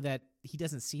so that he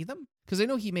doesn't see them. Because I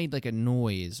know he made like a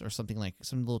noise or something, like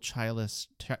some little childish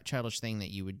thing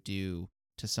that you would do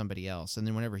to somebody else. And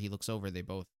then whenever he looks over, they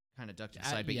both kind of duck to the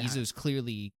side. But Izu's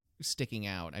clearly sticking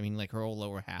out. I mean, like her whole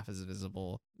lower half is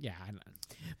visible. Yeah.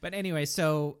 But anyway,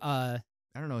 so I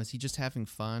don't know. Is he just having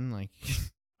fun? Like.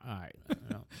 All right.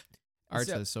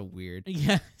 Arta is so weird.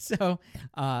 Yeah. So,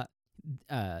 Fua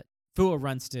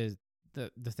runs to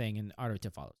the thing, and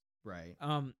Aruto follows. Right.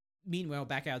 Meanwhile,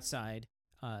 back outside,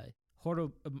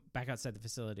 back outside the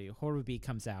facility, Horobi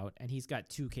comes out, and he's got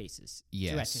two cases.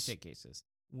 Yes. Two attaché cases.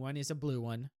 One is a blue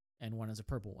one, and one is a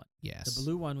purple one. Yes. The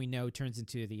blue one we know turns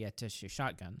into the attaché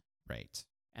shotgun. Right.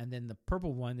 And then the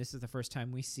purple one, this is the first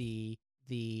time we see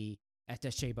the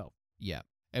attaché bow. Yeah.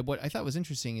 And what I thought was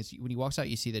interesting is when he walks out,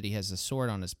 you see that he has a sword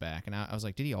on his back, and I was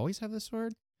like, "Did he always have the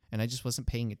sword?" And I just wasn't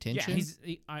paying attention.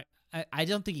 Yeah, I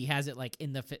don't think he has it like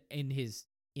in his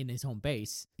home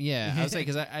base. Yeah, I was like,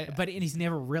 because but he's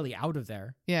never really out of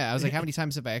there. Yeah, I was like, how many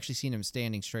times have I actually seen him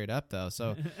standing straight up though?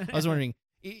 So I was wondering.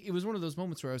 It was one of those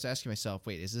moments where I was asking myself,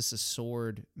 "Wait, is this a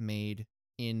sword made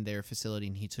in their facility?"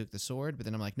 And he took the sword, but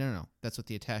then I'm like, "No, that's what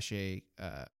the attaché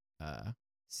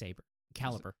saber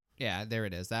caliber." Yeah, there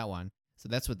it is, that one. So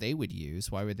that's what they would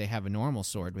use. Why would they have a normal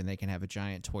sword when they can have a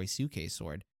giant toy suitcase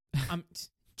sword?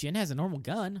 Jin has a normal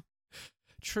gun.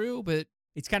 True, but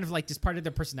it's kind of like just part of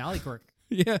their personality quirk.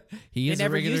 Yeah, he is. They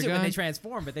never a regular use it gun. when they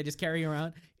transform, but they just carry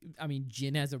around. I mean,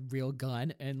 Jin has a real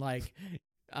gun, and like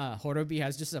Horobi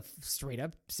has just a straight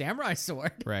up samurai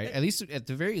sword. Right. At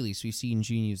the very least, we've seen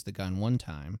Jin use the gun one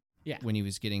time. Yeah. When he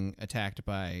was getting attacked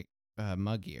by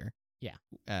Muggear.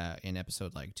 Yeah. In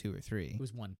episode like 2 or 3. It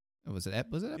was 1. Was it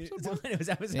episode 1? It was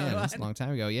episode 1. Yeah, it was a long time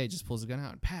ago. Yeah, he just pulls the gun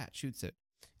out and shoots it.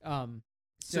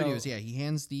 So anyways, he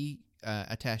hands the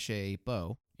attaché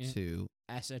bow to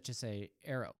attaché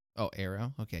arrow. Oh,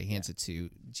 arrow. Okay, he hands it to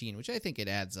Gene, which I think it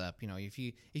adds up. You know, if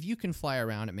you can fly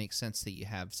around, it makes sense that you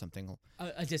have something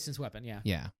a distance weapon. Yeah.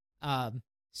 Yeah.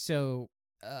 So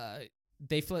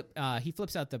they flip. He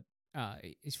flips out the.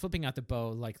 He's flipping out the bow,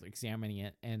 like examining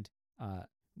it, and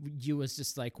you was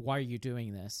just like, why are you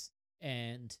doing this?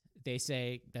 And they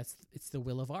say it's the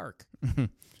will of Ark.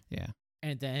 Yeah.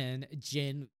 And then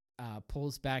Jin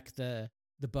pulls back the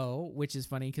bow, which is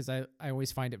funny because I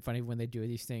always find it funny when they do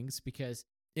these things because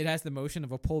it has the motion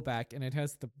of a pullback and it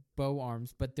has the bow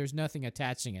arms, but there's nothing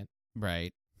attaching it.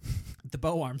 Right. The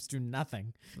bow arms do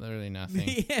nothing. Literally nothing.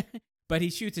 Yeah. But he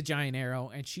shoots a giant arrow,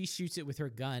 and she shoots it with her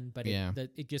gun, but Yeah.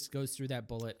 it just goes through that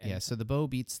bullet. And Yeah, so the bow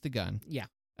beats the gun. Yeah.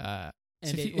 So And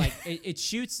if it you- like it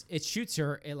shoots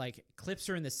her, it like clips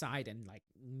her in the side and like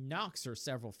knocks her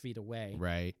several feet away,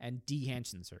 Right. and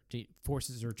de-hensions her,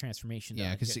 forces her transformation. to, Yeah,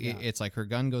 like, because get- it's like her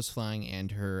gun goes flying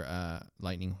and her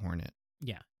lightning hornet.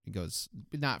 Yeah. It goes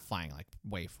not flying like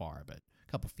way far, but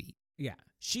a couple feet. yeah,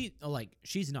 she's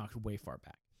knocked way far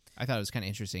back. I thought it was kind of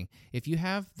interesting. If you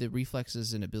have the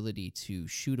reflexes and ability to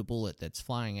shoot a bullet that's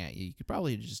flying at you, you could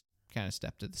probably just kind of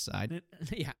step to the side.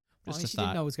 Yeah, well, Just a she didn't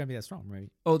thought. know it was gonna be that strong,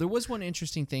 right? Oh, there was one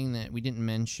interesting thing that we didn't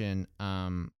mention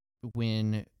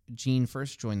when Jean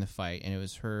first joined the fight, and it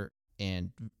was her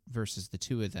and versus the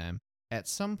two of them. At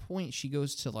some point, she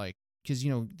goes to like, because,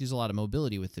 there's a lot of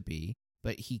mobility with the bee,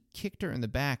 but he kicked her in the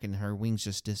back and her wings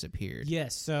just disappeared.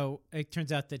 Yes, so it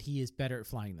turns out that he is better at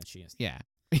flying than she is. Yeah.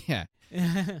 Yeah.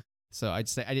 So I'd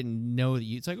say I didn't know that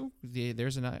it's like, oh,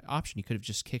 there's an option. You could have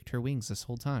just kicked her wings this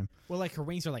whole time. Well, like her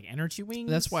wings are like energy wings.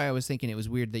 That's why I was thinking it was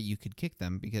weird that you could kick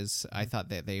them, because I thought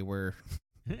that they were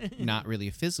not really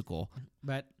physical.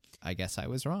 But I guess I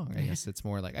was wrong. I guess it's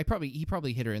more like he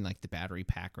probably hit her in like the battery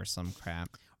pack or some crap.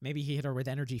 maybe he hit her with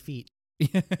energy feet.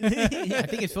 Yeah. I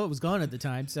think his foot was gone at the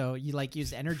time, so you like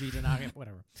used energy to knock it.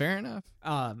 Whatever. Fair enough.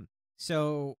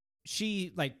 So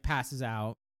she like passes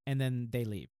out, and then they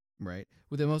leave. Right.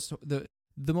 With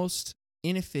the most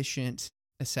inefficient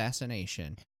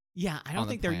assassination. Yeah, I On don't the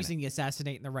think they're planet. using the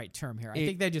assassinate in the right term here. I It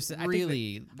think they just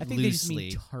really I think they just loosely.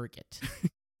 mean target.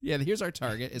 Yeah, here's our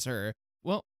target. Is her.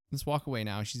 Well, let's walk away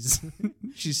now. She's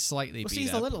slightly Well, beat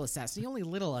she's up. a little assassin. He only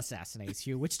little assassinates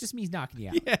you, which just means knocking you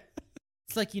out. Yeah.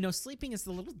 It's like, sleeping is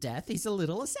the little death. He's a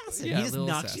little assassin. Yeah, he just little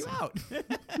knocks you out.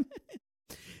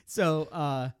 So,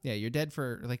 Yeah, you're dead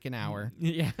for like an hour.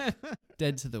 yeah,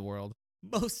 Dead to the world.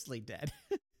 mostly dead.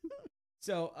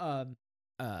 So,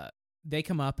 they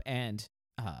come up and,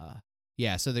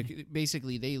 Yeah, so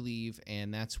basically they leave,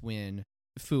 and that's when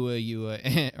Fua,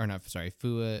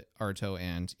 Arto,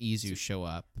 and Izu show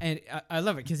up. I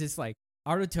love it because it's like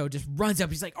Aruto just runs up.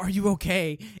 He's like, "Are you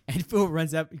okay?" And Phil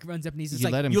runs up, and he's just You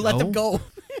like, let him "You let them go?" go."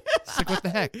 It's like, what the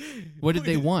heck? What did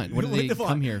they want? What did they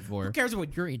come here for? Who cares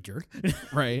what you're injured?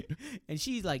 Right. And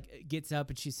she like gets up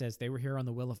and she says they were here on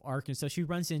the will of Ark, and so she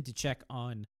runs in to check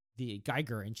on the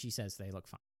Geiger, and she says they look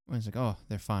fine. I was like, oh,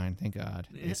 they're fine, thank God.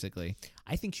 Basically,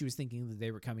 I think she was thinking that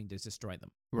they were coming to destroy them.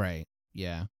 right?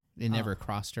 Yeah, it never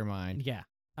crossed her mind. Yeah.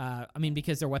 I mean,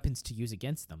 because they're weapons to use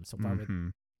against them. So why would?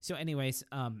 Mhm. So, anyways,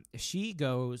 she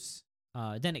goes.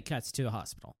 Then it cuts to the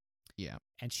hospital. Yeah,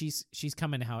 And she's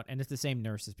coming out, and it's the same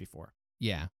nurse as before.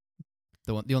 yeah.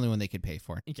 The only one they could pay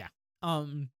for. Yeah.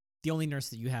 The only nurse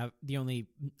that you have, the only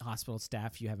hospital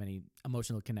staff you have any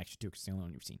emotional connection to, because the only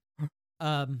one you've seen.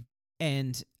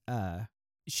 And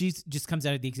she's just comes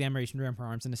out of the examination room, her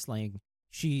arms in a sling.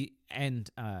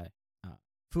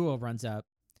 Fuo runs up,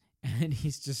 and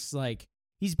he's just like,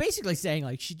 he's basically saying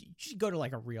like, she should go to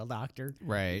like a real doctor.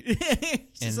 Right.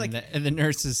 She's like, And the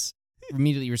nurse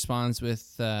immediately responds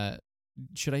with,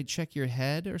 should I check your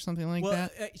head or something like well,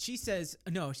 that? she says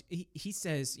no. He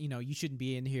says, you shouldn't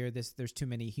be in here. There's too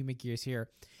many human gears here,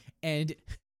 and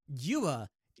Yua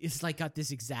is like got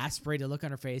this exasperated look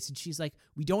on her face, and she's like,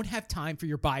 "We don't have time for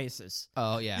your biases."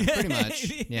 Oh, yeah, pretty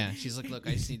much. Yeah, she's like, look,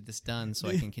 I just need this done so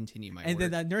I can continue my And work.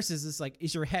 then that nurse is just like,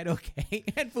 "Is your head okay?"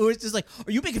 And Fu is just like,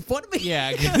 "Are you making fun of me?"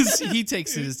 Yeah, because he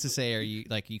takes it as to say, are you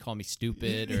call me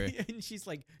stupid or And she's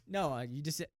like, "No, you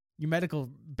just your medical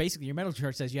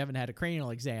chart says you haven't had a cranial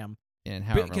exam." and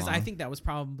however Because I long. think that was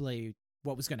probably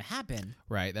what was going to happen.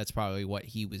 Right, that's probably what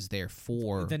he was there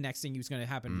for. The next thing was going to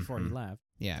happen before he Mhm. left,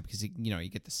 Yeah, because you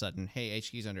get the sudden, hey,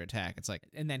 HQ's under attack. It's like,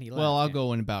 and then he left. well, I'll yeah.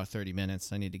 go in about 30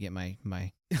 minutes. I need to get my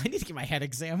I need to get my head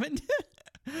examined.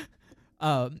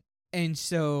 And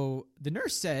so the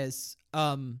nurse says,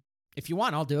 if you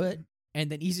want, I'll do it.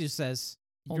 And then Izu says,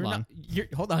 Hold on.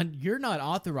 hold on, you're not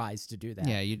authorized to do that.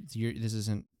 yeah, this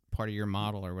isn't part of your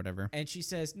model or whatever. And she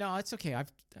says, no, it's okay.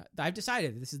 I've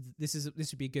decided this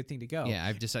would be a good thing to go. Yeah,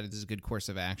 I've decided this is a good course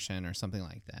of action or something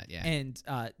like that. Yeah. And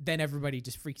then everybody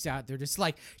just freaks out. They're just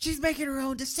like, she's making her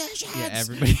own decisions. Yeah,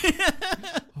 everybody.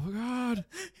 Oh God.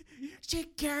 She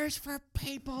cares for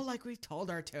people like we've told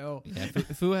her to. Yeah,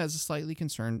 Fu has a slightly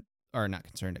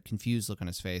confused look on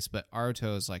his face, but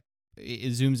Aruto is like, it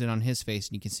zooms in on his face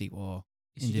and you can see, whoa,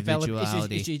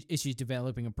 Individuality. Is she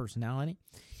developing a personality?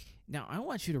 Now, I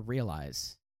want you to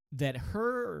realize that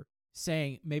her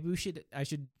saying maybe I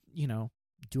should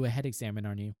do a head examine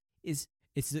on you is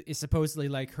supposedly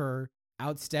like her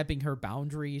outstepping her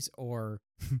boundaries or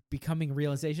becoming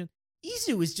realization.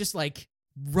 Izu is just like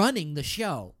running the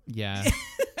show. Yeah.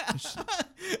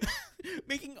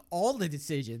 Making all the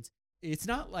decisions. It's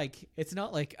not like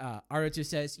Aruto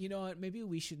says, you know what, maybe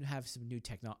we should have some new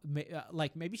technology.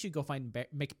 Like maybe we should go find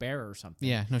McBear or something.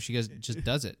 Yeah, no, she just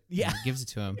does it. Yeah, gives it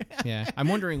to him. Yeah, I'm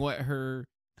wondering what her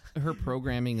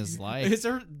programming is like.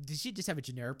 Did she just have a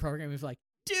generic program of like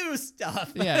do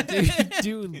stuff? Yeah,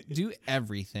 do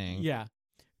everything. Yeah,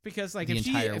 because like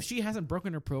if she hasn't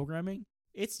broken her programming,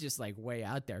 it's just like way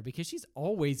out there because she's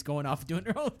always going off doing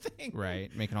her own thing.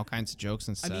 Right, making all kinds of jokes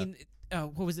and stuff. I mean,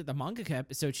 what was it? The mangaka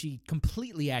episode, she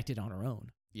completely acted on her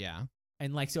own. Yeah,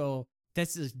 and like so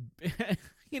that's just.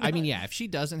 I mean, yeah, if she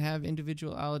doesn't have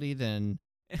individuality, then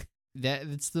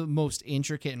it's the most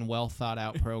intricate and well thought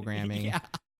out programming. Yeah.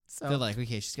 So they're like,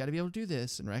 okay, she's got to be able to do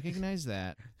this and recognize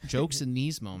that. Jokes in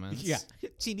these moments. Yeah.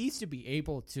 She needs to be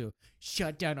able to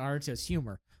shut down Aruto's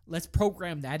humor. Let's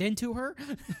program that into her.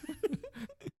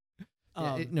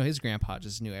 No, his grandpa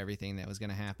just knew everything that was going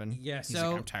to happen. Yeah, He's like,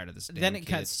 I'm tired of this. Then it kid.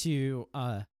 cuts to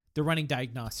the running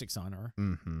diagnostics on her,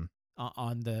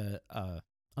 on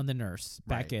the nurse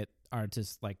back at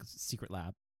Aruto's like secret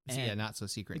lab. Yeah, not so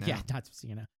secret now. Yeah, not so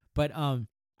secret now. But I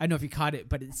don't know if you caught it,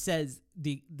 but it says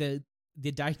the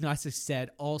diagnostics said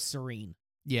all serene.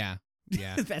 Yeah.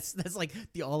 Yeah. that's like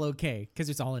the all okay because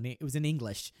it was in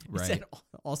English. It said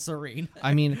all serene.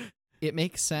 I mean, it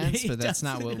makes sense, but that's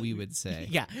not what we would say.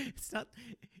 Yeah, it's not.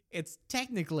 It's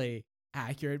technically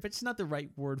accurate, but it's not the right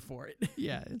word for it.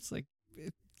 Yeah, it's like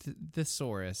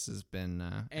thesaurus has been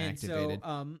activated.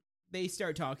 So they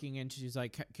start talking, and she's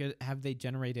like, "Have they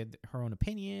generated her own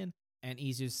opinion?" And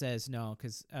Izu says no,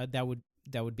 because that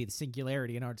would be the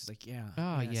singularity. And Art's like, yeah.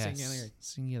 Oh, yes.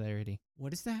 Singularity.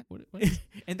 What is that? What?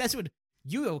 And that's what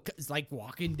Yuo is like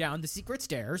walking down the secret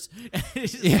stairs.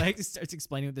 And like starts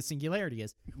explaining what the singularity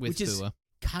is. With which is Fua.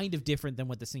 kind of different than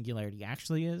what the singularity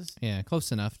actually is. Yeah,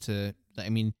 close enough to, I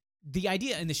mean. The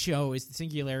idea in the show is the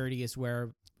singularity is where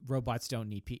robots don't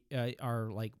need are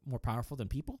like more powerful than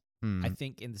people. I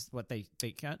think in this, what they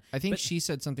can. I think she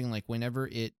said something like whenever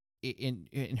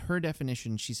in her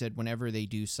definition, she said whenever they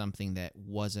do something that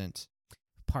wasn't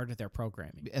part of their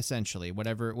programming, essentially,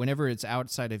 whenever it's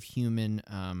outside of human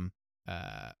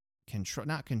not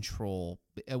control,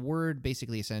 a word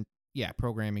basically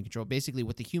programming control, basically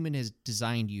what the human has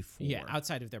designed you for. Yeah,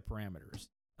 outside of their parameters.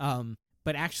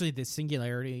 But actually, the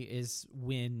singularity is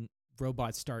when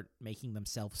robots start making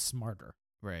themselves smarter,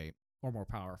 right, or more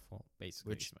powerful,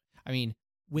 basically. Which I mean,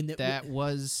 that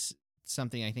was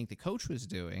something I think the coach was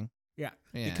doing. Yeah.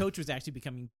 The coach was actually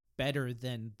becoming better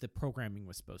than the programming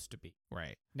was supposed to be.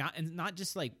 Right. Not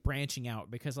just like branching out,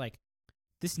 because like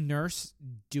this nurse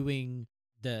doing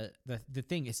the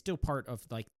thing is still part of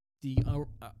like the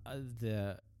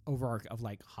overarch of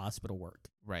like hospital work.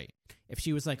 Right. If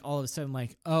she was like all of a sudden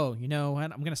like, oh, you know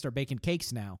what, I'm gonna start baking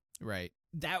cakes now. Right.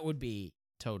 That would be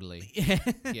totally.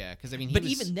 Yeah, because I mean,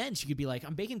 even then she could be like,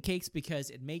 I'm baking cakes because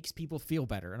it makes people feel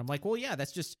better, and I'm like, well, yeah,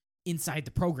 that's just inside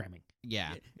the programming.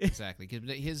 Yeah, exactly. Because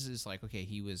his is like, okay,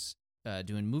 he was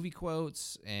doing movie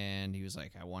quotes, and he was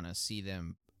like, I want to see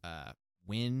them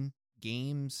win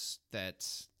games that,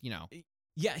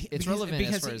 yeah, it's relevant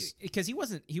as far as because he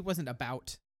wasn't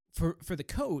about for the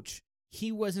coach.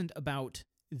 He wasn't about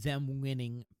them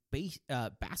winning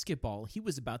basketball. He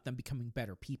was about them becoming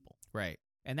better people. Right.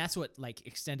 And that's what like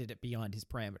extended it beyond his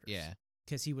parameters. Yeah.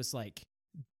 Because he was like,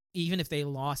 even if they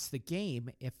lost the game,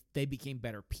 if they became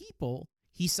better people,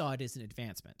 he saw it as an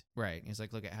advancement. Right. He's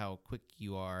like, look at how quick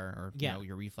you are, or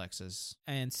your reflexes.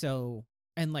 And so,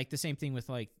 and like the same thing with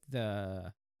like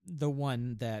the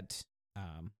one that,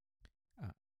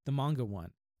 the manga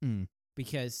one,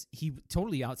 because he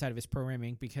totally outside of his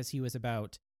programming, because he was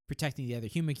about protecting the other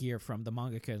human gear from the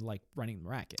mangaka like running the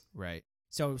racket. Right.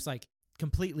 So it was like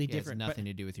completely different. It has nothing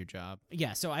to do with your job.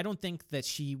 Yeah. So I don't think that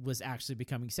she was actually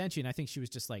becoming sentient. I think she was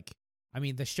just like, I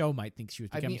mean, the show might think she was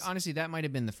becoming... I mean, honestly, that might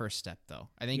have been the first step, though.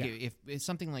 I think if it's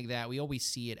something like that, we always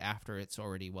see it after it's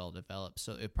already well-developed,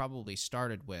 so it probably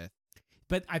started with...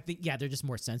 But I think, they're just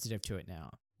more sensitive to it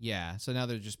now. Yeah, so now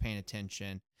they're just paying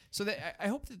attention. So I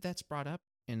hope that that's brought up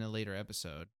in a later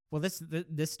episode. Well,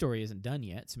 this story isn't done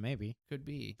yet, so maybe. Could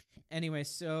be. Anyway,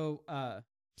 so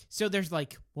there's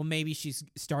like, well, maybe she's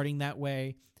starting that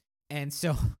way, and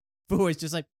so Fu is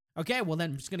just like, okay, well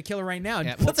then I'm just gonna kill her right now. And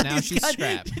Yeah, pulls well, out now his she's gun.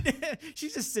 strapped.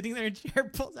 She's just sitting there in a chair,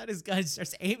 pulls out his gun, and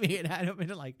starts aiming it at him,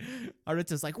 and like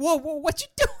Aruta's like, whoa, what you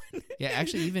doing? Yeah,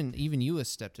 actually, even Yua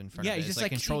stepped in front Yeah, of it. he's It's just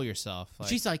like like, control yourself. Like,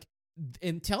 She's like,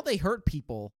 until they hurt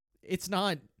people, it's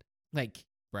not like,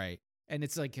 right. and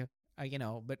it's like,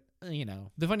 but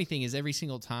The funny thing is, every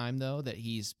single time though that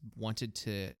he's wanted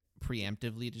to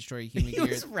preemptively destroy human he gears,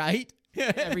 was right.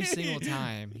 every single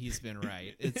time he's been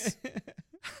right. It's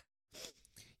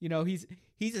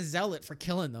he's a zealot for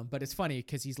killing them, but it's funny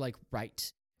because he's like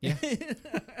right. Yeah.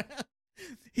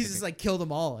 He's just like kill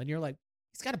them all, and you're like,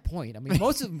 he's got a point. I mean,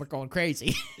 most of them are going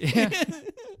crazy. Yeah.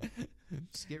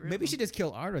 Just get rid Maybe of we should just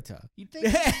kill Aruta. You'd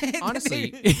think,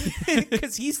 honestly,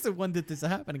 because he's the one that this is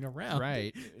happening around.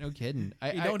 right? No kidding.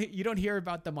 You don't hear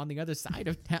about them on the other side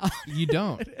of town. You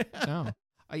don't. No.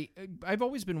 I've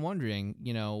always been wondering,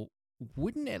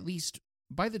 wouldn't at least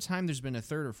by the time there's been a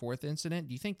third or fourth incident,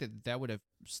 do you think that would have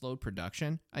slowed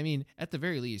production? I mean, at the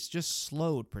very least, just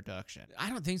slowed production. I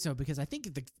don't think so, because I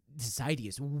think the society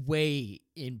is way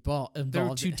involved.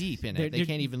 They're too deep in it. They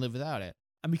can't even live without it.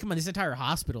 I mean, come on, this entire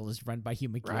hospital is run by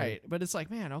human gear. Right. But it's like,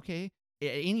 man, okay, at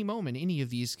any moment, any of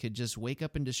these could just wake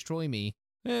up and destroy me.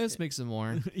 Let's make some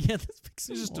more. Yeah, let's make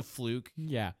some It's just more. a fluke.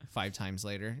 Yeah. 5 times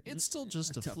later, it's still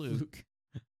just a fluke.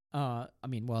 I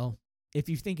mean, well, if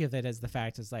you think of it as the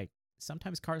fact is like,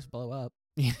 sometimes cars blow up.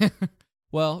 Yeah.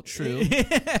 Well, true.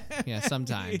 Yeah,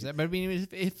 sometimes. But I mean,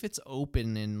 if it's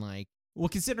open and like, well,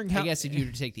 considering how, I guess if you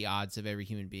were to take the odds of every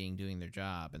human being doing their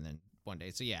job and then one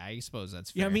day, so yeah, I suppose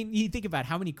that's fair. yeah, I mean, you think about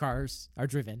how many cars are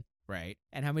driven, right,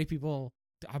 and how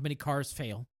many cars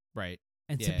fail, right,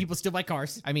 and some people still buy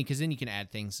cars. I mean, because then you can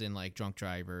add things in like drunk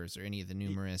drivers or any of the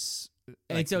numerous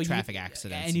and so traffic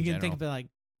accidents, and you can think about like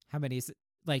how many is it?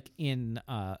 Like in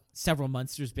several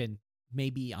months, there's been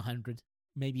maybe 100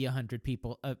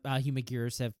 people, human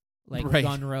gears have like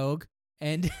gone rogue,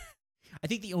 and I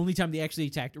think the only time they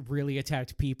actually really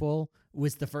attacked people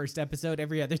was the first episode.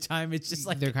 Every other time, it's just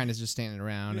like they're kind of just standing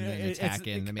around and then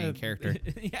attacking the main character.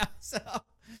 Yeah,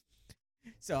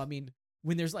 so I mean,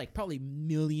 when there's like probably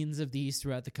millions of these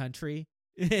throughout the country,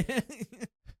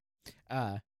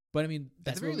 but I mean,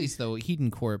 at the very least, though,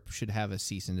 Hedon Corp should have a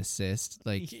cease and desist.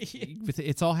 Like,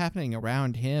 it's all happening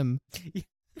around him.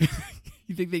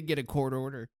 You think they'd get a court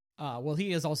order? Well,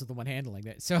 he is also the one handling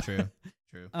it. So true.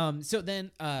 So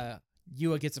then,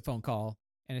 Yua gets a phone call,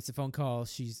 and it's a phone call.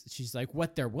 She's like,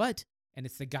 "What? They're what?" And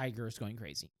it's the Geigers going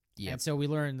crazy. Yeah. And so we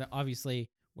learn that obviously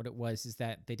what it was is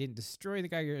that they didn't destroy the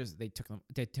Geigers; they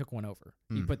took one over.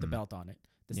 He put the belt on it,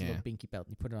 this little binky belt,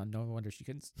 and he put it on. No wonder she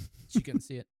couldn't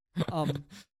see it.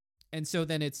 And so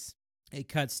then it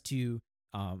cuts to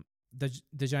the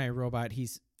giant robot.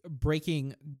 He's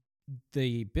breaking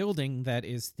the building that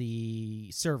is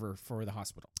the server for the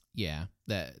hospital. Yeah,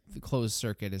 that the closed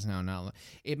circuit is now not.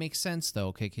 It makes sense though,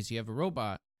 okay, because you have a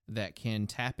robot that can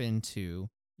tap into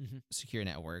secure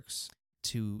networks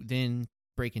to then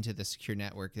break into the secure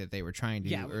network that they were trying to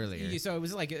do earlier. So it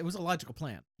was a logical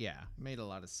plan. Yeah, made a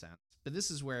lot of sense. But this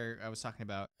is where I was talking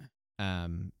about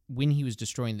when he was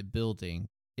destroying the building.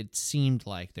 It seemed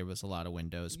like there was a lot of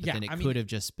windows, but then it could have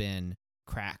just been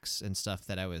cracks and stuff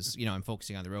that I was, I'm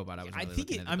focusing on the robot. I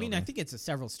think it's a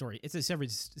several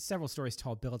stories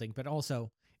tall building, but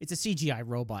also it's a CGI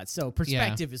robot, so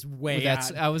perspective is way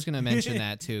out. I was going to mention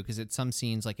that too, because at some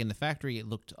scenes, like in the factory, it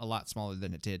looked a lot smaller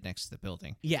than it did next to the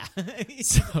building. Yeah,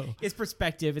 so it's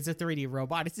perspective. It's a 3D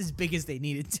robot. It's as big as they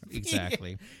need it to be.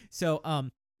 Exactly. So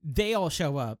they all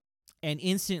show up, and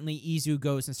instantly Izu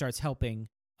goes and starts helping.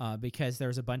 Because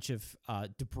there's a bunch of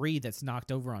debris that's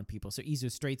knocked over on people. So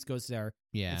Izu straight goes there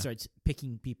and starts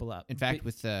picking people up. In fact,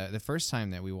 with the first time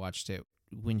that we watched it,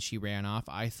 when she ran off,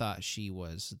 I thought she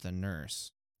was the nurse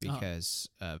because,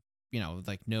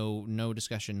 like no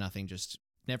discussion, nothing, just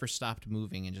never stopped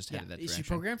moving and just headed that direction. Is she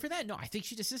programmed for that? No, I think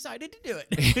she just decided to do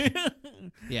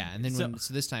it. Yeah, and then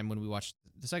so this time when we watched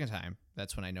the second time,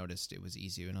 that's when I noticed it was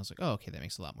Izu, and I was like, oh, okay, that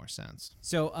makes a lot more sense.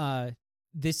 So,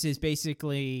 this is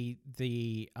basically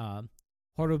the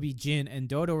Horobi, Jin, and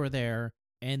Dodo are there,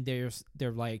 and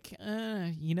they're like,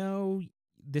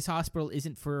 this hospital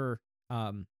isn't for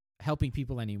helping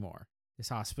people anymore. This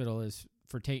hospital is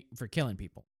for killing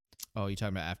people. Oh, you're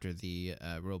talking about after the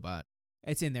robot?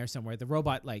 It's in there somewhere. The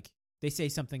robot, they say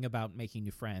something about making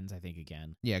new friends, I think,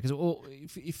 again. Yeah, because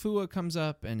if Fua comes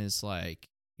up and is like,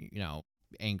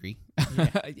 angry. Yeah.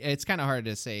 It's kind of hard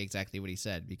to say exactly what he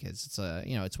said because it's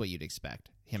it's what you'd expect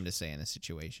him to say in this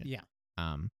situation. Yeah.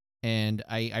 And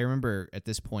I remember at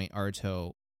this point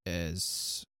Aruto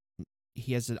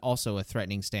he has also a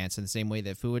threatening stance in the same way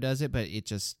that Fua does it, but it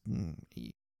just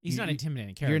He's not an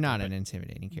intimidating character. You're not an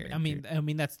intimidating character. I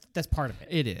mean that's part of it.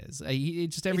 It is.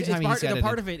 Just every time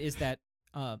part of it is that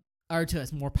Naruto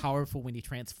is more powerful when he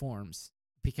transforms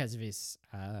because of his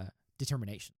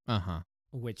determination.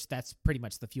 Which that's pretty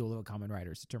much the fuel of a common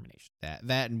rider's determination.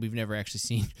 That and we've never actually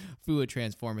seen Fua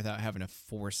transform without having to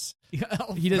force.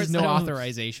 Oh, he does no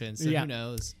authorization, so yeah. Who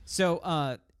knows?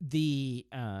 So the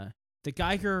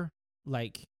Geiger,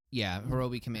 like, yeah,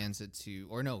 Horobi commands it to,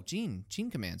 or no, Jean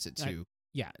commands it to.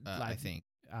 I think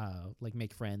like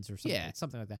make friends or something. Yeah.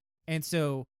 Something like that. And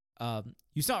so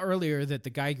you saw earlier that the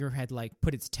Geiger had like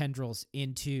put its tendrils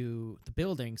into the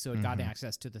building, so it got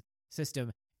access to the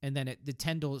system. And then the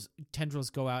tendrils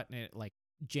go out and it like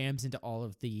jams into all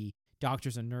of the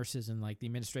doctors and nurses and like the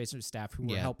administration staff who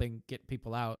were helping get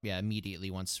people out. Yeah,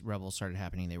 immediately once rebels started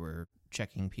happening, they were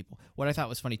checking people. What I thought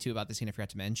was funny too about the scene I forgot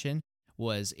to mention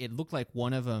was it looked like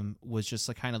one of them was just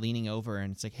like kind of leaning over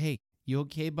and it's like, "Hey, you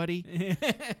okay, buddy?"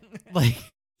 Like,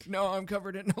 "No, I'm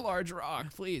covered in a large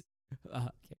rock, please." Okay.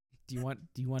 Do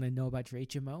you want to know about your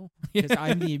HMO? Because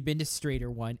I'm the administrator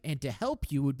one, and to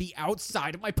help you would be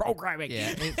outside of my programming.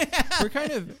 Yeah, we're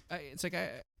kind of. It's like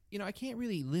I can't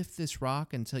really lift this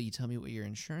rock until you tell me what your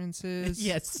insurance is.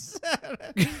 Yes,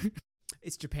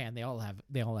 it's Japan. They all have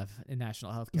a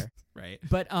national health care, right?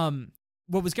 But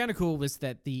what was kind of cool was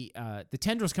that the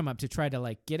tendrils come up to try to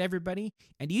like get everybody,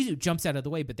 and Izu jumps out of the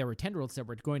way, but there were tendrils that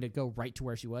were going to go right to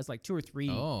where she was, like 2 or 3,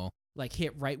 like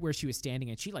hit right where she was standing,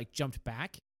 and she like jumped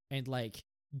back. And like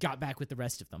got back with the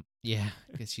rest of them. Yeah,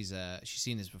 because she's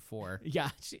seen this before. Yeah,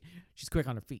 she's quick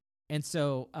on her feet, and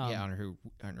so on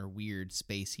her weird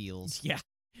space heels. Yeah,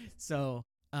 so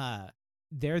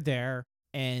they're there,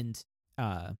 and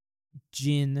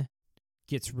Jin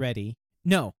gets ready.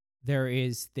 No, there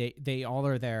is they all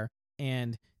are there,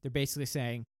 and they're basically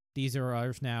saying these are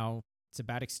ours now. It's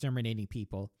about exterminating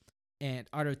people, and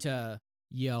Aruta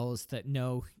yells that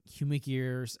no, human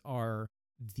gears are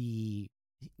the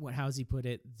how does he put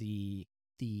it? The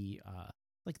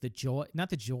like the joy,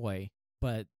 not the joy,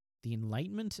 but the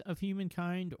enlightenment of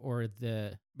humankind, or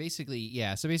the basically,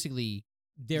 yeah. So basically,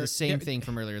 the same thing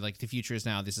from earlier. Like the future is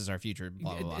now. This is our future.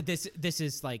 Blah blah blah. This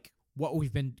is like what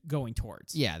we've been going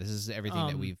towards. Yeah, this is everything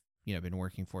that we've been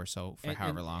working for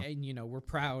however long. And we're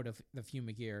proud of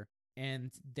Fumigir.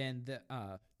 And then the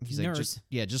He's nurse,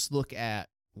 like, just look at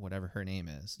whatever her name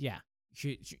is. Yeah,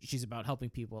 she's about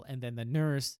helping people, and then the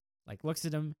nurse like looks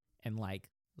at him and like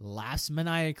laughs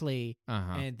maniacally,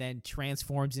 and then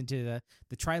transforms into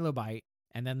the trilobite,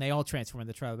 and then they all transform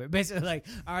into the trilobite. Basically, like,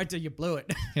 all right, so you blew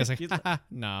it. He's like,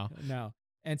 no.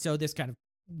 And so this kind of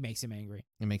makes him angry.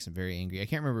 It makes him very angry. I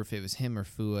can't remember if it was him or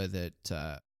Fua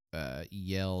that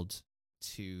yelled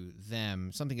to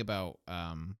them something about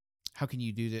how can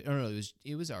you do that? Oh no,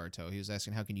 it was Aruto. He was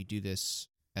asking, how can you do this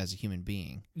as a human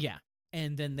being? Yeah,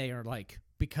 and then they are like,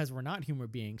 because we're not human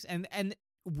beings, and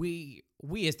we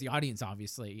as the audience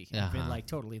obviously have been like,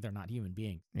 totally, they're not human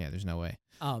beings. Yeah, there's no way.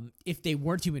 If they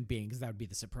weren't human beings, that would be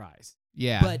the surprise.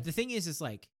 Yeah. But the thing is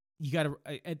like, you got to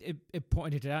it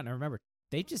pointed it out, and I remember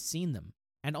they've just seen them,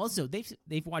 and also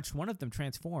they've watched one of them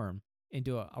transform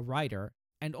into a rider,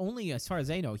 and only as far as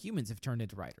they know, humans have turned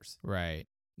into riders. Right.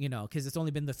 Because it's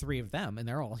only been the 3 of them, and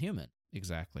they're all human.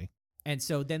 Exactly. And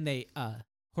so then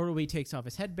Horobi takes off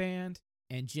his headband,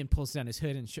 and Jin pulls down his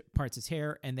hood and parts his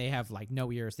hair, and they have like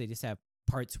no ears. They just have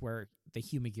parts where the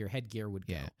human gear headgear would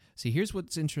go. Yeah. See, here's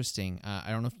what's interesting.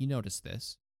 I don't know if you noticed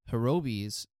this.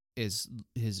 Horobi's is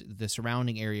the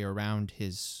surrounding area around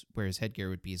where his headgear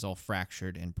would be is all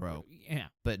fractured and broke. Yeah.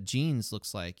 But Jin's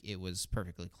looks like it was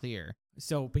perfectly clear.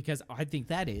 So because I think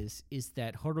that is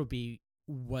that Horobi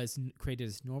was created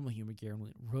as normal human gear and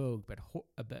went rogue,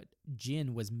 but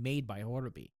Jin was made by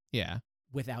Horobi. Yeah.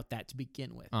 Without that to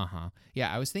begin with.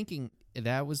 Yeah, I was thinking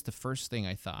that was the first thing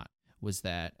I thought was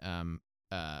that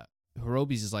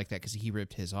Horobi's is like that because he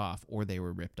ripped his off, or they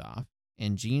were ripped off.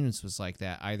 And Jin's was like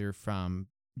that either from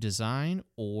design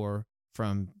or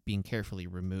from being carefully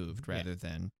removed rather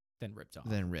than ripped off.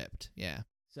 Yeah.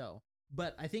 So,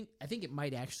 but I think it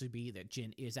might actually be that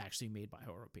Jin is actually made by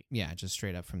Horobi. Yeah, just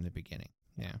straight up from the beginning.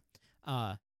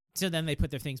 Yeah. So then they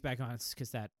put their things back on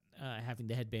because that having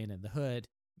the headband and the hood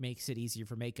makes it easier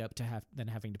for makeup than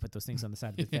having to put those things on the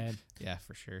side of the bed. Yeah,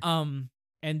 for sure. And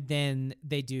then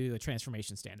they do a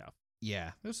transformation standoff.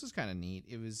 Yeah, this was kind of neat.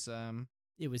 It was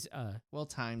well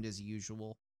timed as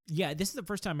usual. Yeah, this is the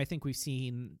first time I think we've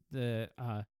seen the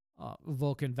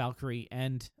Vulcan, Valkyrie,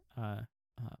 and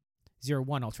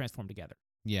 01 all transform together.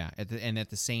 Yeah, at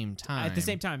the same time. At the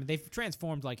same time, they've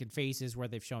transformed like in phases where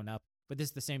they've shown up, but this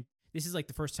is the same. This is like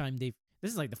the first time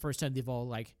they've all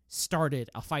like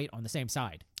started a fight on the same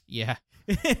side. Yeah.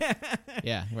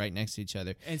 Yeah, right next to each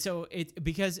other. And so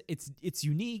because it's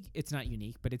unique, it's not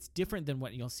unique, but it's different than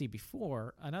what you'll see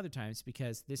before on other times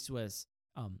because this was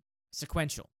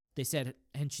sequential. They said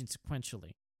henshin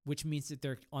sequentially, which means that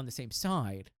they're on the same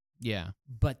side, Yeah.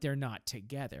 but they're not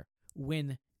together.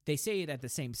 When they say it at the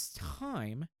same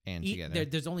time, And together.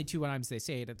 there's only two times they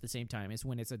say it at the same time. Is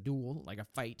when it's a duel, like a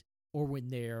fight, or when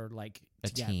they're like A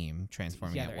together. team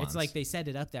transforming Together. at once. It's like they set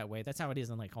it up that way. That's how it is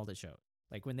in like all the show.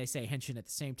 Like when they say henshin at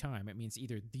the same time, it means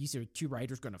either these are two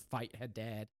riders going to fight head to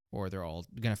head, or they're all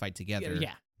going to fight together.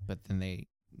 Yeah. But then they,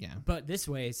 yeah. But this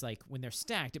way, it's like when they're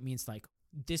stacked, it means like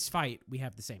this fight, we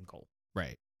have the same goal.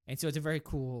 Right. And so it's a very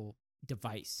cool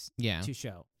device Yeah. to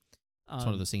show. It's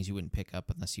one of those things you wouldn't pick up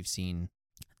unless you've seen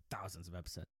thousands of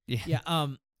episodes. Yeah. Yeah.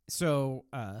 So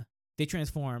they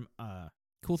transform.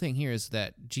 Cool thing here is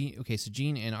that Jean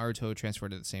and Naruto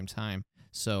transferred at the same time.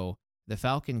 So the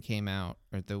Falcon came out,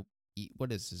 or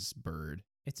what is this bird?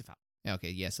 It's a falcon. Okay,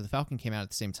 yeah. So the Falcon came out at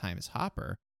the same time as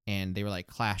Hopper, and they were like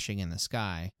clashing in the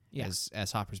sky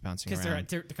as Hopper's bouncing around. Because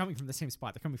they're coming from the same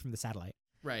spot. They're coming from the satellite.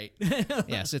 Right.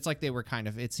 Yeah. So it's like they were kind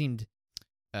of. It seemed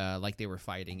like they were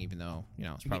fighting, even though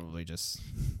it's probably just.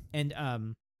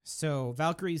 And so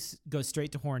Valkyries goes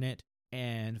straight to Hornet,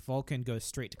 and Vulcan goes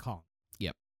straight to Kong.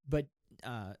 Yep. But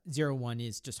 01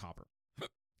 is just Hopper,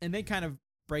 and they kind of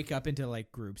break up into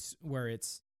like groups where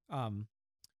it's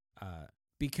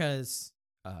because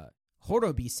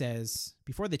Horobi says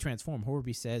before they transform,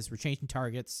 Horobi says we're changing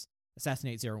targets,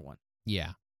 assassinate 01.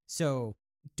 Yeah. So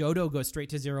Dodo goes straight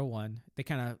to 01. They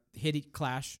kind of hit it,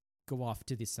 clash, go off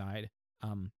to the side.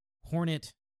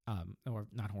 Hornet, or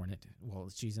not Hornet.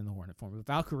 Well, she's in the Hornet form. But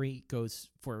Valkyrie goes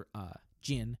for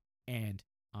Jin, and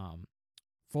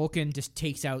Vulcan just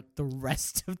takes out the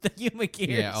rest of the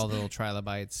Humagears. Yeah, all the little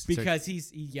trilobites. Because he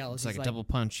yells. It's like a double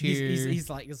punch here. He's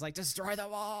like, destroy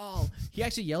them all. He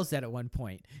actually yells that at one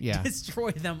point. Yeah.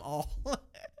 Destroy them all.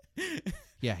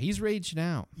 Yeah, he's raged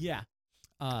out. Yeah.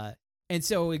 And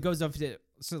so it goes up to,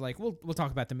 so like, we'll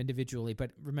talk about them individually,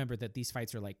 but remember that these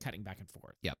fights are like cutting back and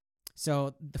forth. Yep.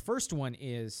 So the first one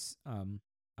is,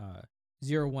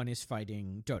 01 is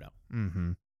fighting Dodo.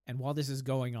 Mm-hmm. And while this is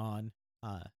going on,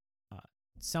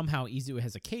 somehow Izu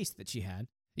has a case that she had.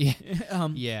 Yeah.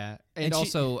 Yeah. And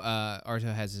also,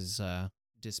 Arto has his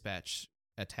dispatch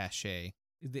attaché.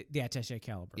 The attaché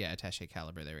caliber. Yeah, attaché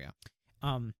caliber. There we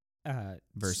go.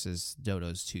 Versus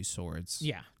Dodo's two swords.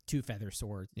 Yeah, two feather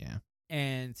swords. Yeah.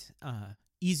 And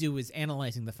Izu is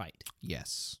analyzing the fight.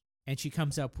 Yes. And she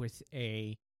comes up with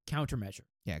a countermeasure.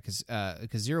 Yeah, because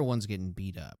 01's getting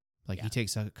beat up. Like he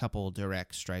takes a couple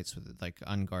direct strikes with like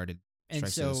unguarded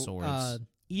strikes with his swords.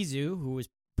 Izu, who is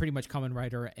pretty much Kamen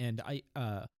Rider, and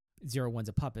 01's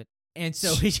a puppet, and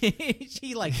so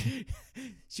she like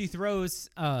she throws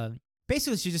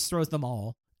basically she just throws them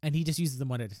all, and he just uses them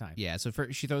one at a time. Yeah, so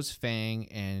she throws Fang,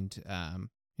 and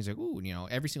he's like, ooh,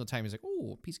 every single time he's like,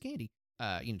 ooh, piece of candy,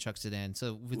 chucks it in.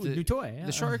 So with new toy.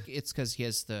 The shark, it's because he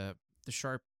has the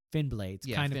sharp fin blades,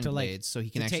 kind of to blades, so he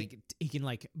can actually he can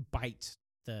like bite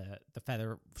the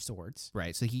feather swords.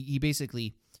 Right. So he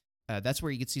basically that's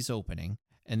where he gets his opening.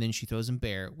 And then she throws him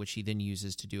bear, which he then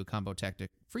uses to do a combo tactic,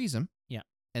 freeze him. Yeah.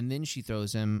 And then she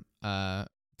throws him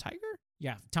tiger?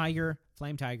 Yeah, tiger,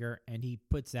 flame tiger, and he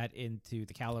puts that into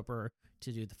the caliber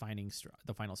to do the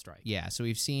final strike. Yeah, so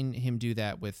we've seen him do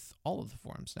that with all of the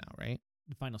forms now, right?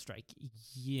 The final strike,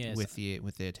 yes. With the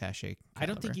attaché caliber. I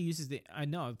don't think he uses I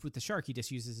know, with the shark, he just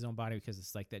uses his own body because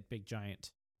it's like that big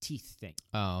giant teeth thing.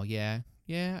 Oh, yeah.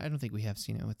 Yeah, I don't think we have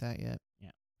seen it with that yet. Yeah.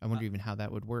 I wonder even how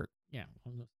that would work. Yeah.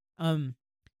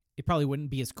 It probably wouldn't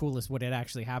be as cool as what it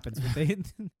actually happens with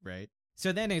it. Right.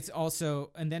 So then it's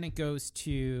also, and then it goes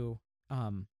to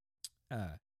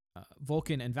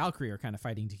Vulcan and Valkyrie are kind of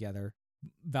fighting together.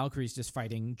 Valkyrie's just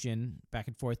fighting Jin back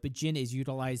and forth, but Jin is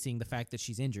utilizing the fact that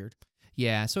she's injured.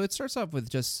 Yeah, so it starts off with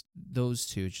just those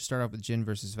two. Just start off with Jin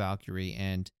versus Valkyrie,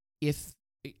 and if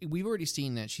we've already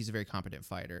seen that she's a very competent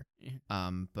fighter,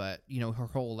 but her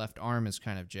whole left arm is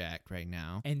kind of jacked right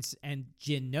now, and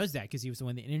Jin knows that because he was the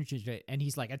one that injured it, and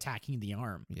he's like attacking the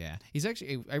arm. Yeah, he's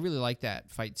actually. I really like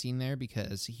that fight scene there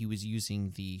because he was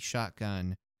using the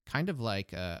shotgun kind of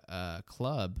like a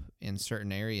club in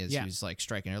certain areas. Yeah. He was like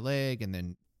striking her leg and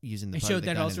then using the. I showed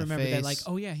that. Also remember face. that, like,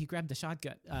 oh yeah, he grabbed the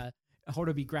shotgun.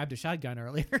 Horobi grabbed a shotgun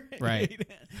earlier. Right.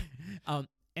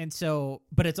 And so,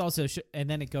 but it's also, and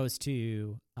then it goes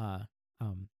to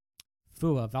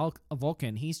Fua,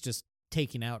 Vulcan. He's just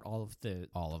taking out all of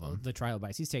them, the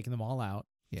trilobites. He's taking them all out.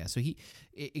 Yeah. So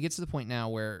it gets to the point now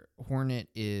where Hornet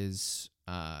is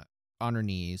on her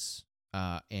knees,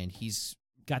 and he's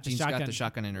got the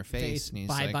shotgun in her face, and he's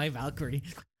bye Valkyrie.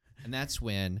 And that's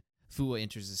when Fua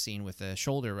enters the scene with a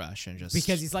shoulder rush and just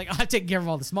because he's like, I'm taking care of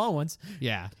all the small ones.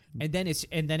 yeah, And then it's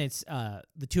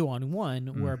the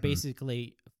 2-on-1 where Mhm.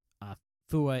 basically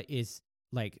Fua is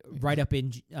like right up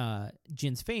in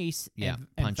Jin's face. yeah,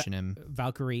 and punching him.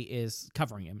 Valkyrie is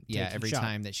covering him. Yeah, taking every shot.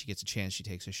 time that she gets a chance, she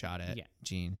takes a shot at Yeah.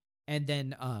 Jean. And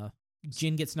then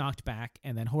Jin gets knocked back,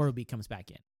 and then Horobi comes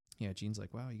back in. Yeah, Jean's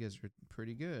like, "Wow, you guys are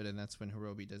pretty good," and that's when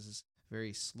Hirobi does this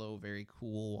very slow, very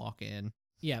cool walk in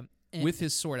Yeah. And with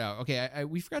his sword out. Okay,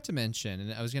 we forgot to mention,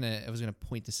 and I was gonna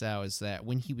point this out, is that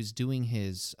when he was doing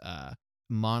his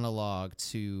monologue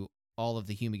to all of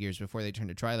the Humagears before they turn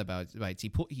to Trilobites,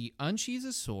 he unsheathes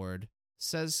his sword,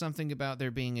 says something about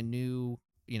there being a new,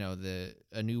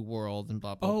 a new world and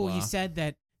blah blah blah. he said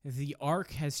that the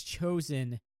Ark has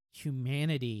chosen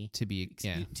humanity to be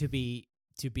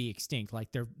to be extinct. Like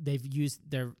they're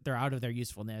out of their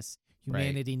usefulness.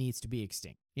 Humanity needs to be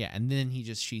extinct. yeah, and then he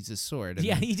just sheathes his sword. And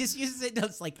Yeah, he just uses it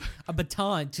as like a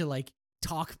baton to like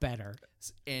talk better.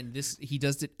 And he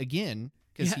does it again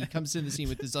because he comes in the scene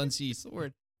with his unsheathed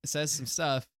sword, says some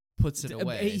stuff, puts it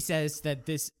away. He says that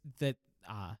the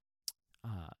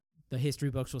history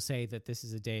books will say that this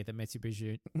is a day that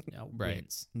Mitsubishi Right.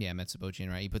 wins. Yeah, Metsubojian,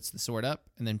 right? He puts the sword up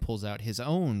and then pulls out his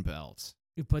own belt.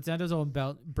 He puts out his own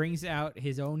belt, brings out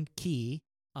his own key,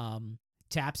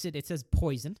 taps it. It says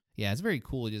poison. Yeah, it's very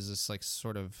cool. He does this like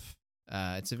sort of.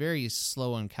 It's a very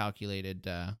slow and calculated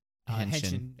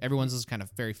henshin. Everyone's is kind of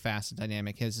very fast and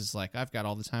dynamic. His is like, I've got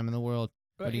all the time in the world.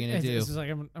 What are you gonna do? It's like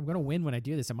I'm gonna win when I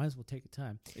do this. I might as well take the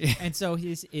time. And so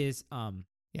his is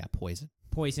yeah, poison.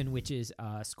 Poison, which is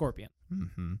Scorpion.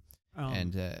 Mm-hmm.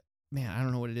 And man, I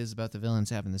don't know what it is about the villains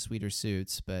having the sweeter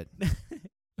suits, but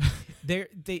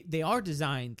they are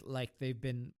designed like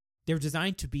they're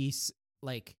designed to be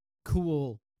like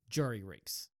cool jury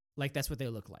rigs. Like that's what they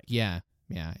look like. yeah,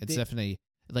 it's definitely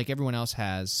like everyone else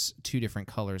has two different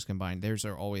colors combined. Theirs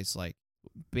are always like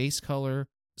base color,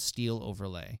 steel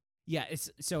overlay. Yeah,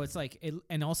 it's like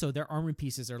and also their armor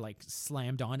pieces are like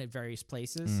slammed on at various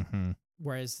places, Mm-hmm.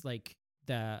 whereas like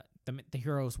the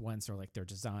heroes ones are like they're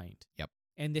designed. Yep.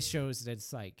 And this shows that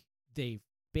it's like they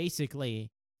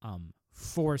basically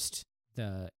forced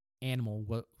the animal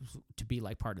to be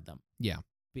like part of them. Yeah.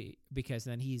 Because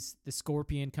then the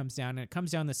Scorpion comes down, and it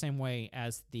comes down the same way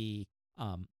as the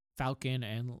Falcon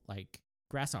and like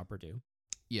Grasshopper do.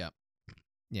 Yeah.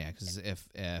 Yeah, because if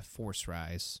Force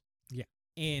Rise. Yeah.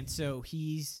 And so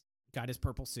he's got his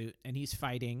purple suit, and he's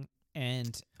fighting,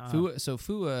 and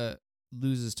Fua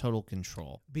loses total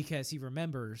control because he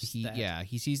remembers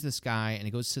he sees this guy, and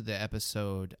it goes to the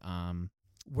episode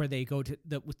where they go to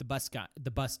with the bus guy,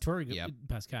 the bus tour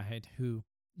bus guide, who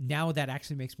now that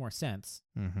actually makes more sense.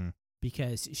 Mm-hmm.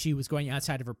 Because she was going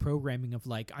outside of her programming of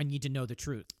like, I need to know the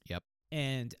truth. Yep.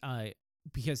 And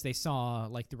because they saw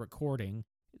like the recording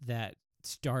that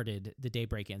started the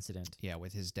Daybreak incident. Yeah,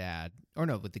 with his dad. Or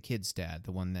no, with the kid's dad,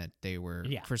 the one that they were,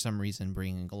 for some reason,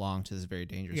 bringing along to this very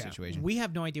dangerous situation. We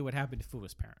have no idea what happened to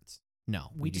Fua's parents. No,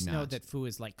 we just know that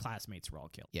Fua's like classmates were all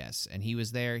killed. Yes, and he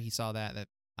was there. He saw that.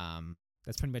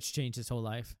 That's pretty much changed his whole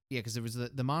life. Yeah, because there was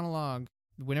the monologue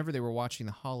whenever they were watching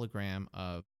the hologram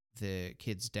of the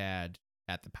kid's dad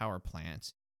at the power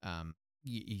plant.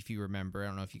 If you remember, I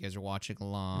don't know if you guys are watching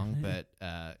along, but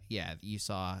yeah, you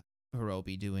saw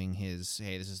Hirobi doing his,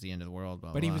 hey, this is the end of the world,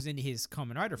 blah, but blah. He was in his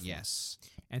Kamen Rider form. Yes.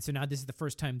 And so now this is the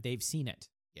first time they've seen it.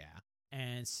 Yeah.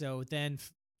 And so then,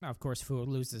 of course, Fua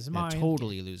loses his mind.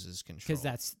 Totally loses control.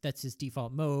 Because that's his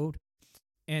default mode.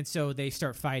 And so they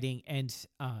start fighting, and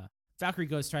Valkyrie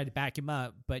goes to try to back him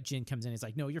up, but Jin comes in and is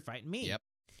like, no, you're fighting me. Yep.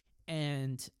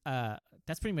 And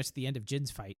that's pretty much the end of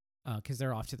Jin's fight, because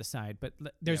they're off to the side. But we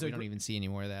don't even see any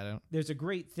more of that. There's a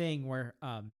great thing where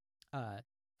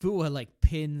Fua like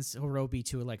pins Hirobi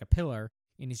to like a pillar,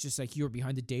 and he's just like, "You're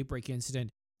behind the Daybreak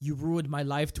incident. You ruined my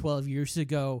life 12 years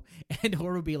ago." And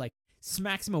Hirobi like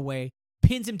smacks him away,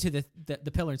 pins him to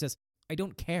the pillar, and says, "I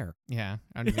don't care." Yeah,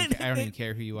 I don't even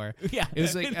care who you are. Yeah, it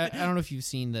was like I don't know if you've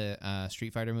seen the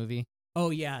Street Fighter movie. Oh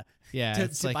yeah, yeah.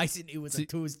 To like, Bison, it was a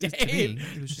Tuesday.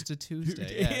 It was just a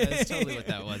Tuesday. Yeah, that's totally what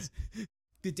that was.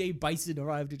 The day Bison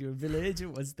arrived in your village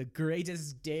was the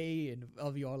greatest day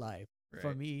of your life. Right.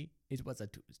 For me, it was a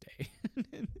Tuesday.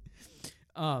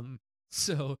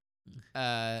 So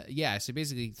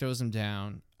basically throws him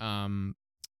down.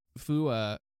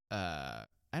 Fua, I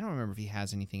don't remember if he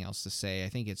has anything else to say. I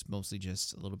think it's mostly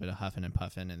just a little bit of huffing and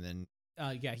puffing, and then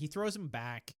he throws him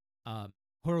back.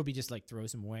 Hirobi just like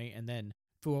throws him away, and then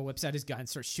Fua whips out his gun and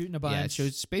starts shooting a bunch. Yeah, so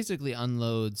it basically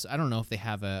unloads. I don't know if they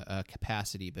have a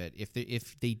capacity, but if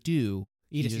they do,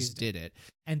 He just did it.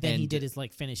 And then he did his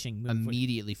like finishing move.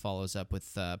 Immediately follows up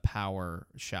with power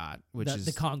shot, which is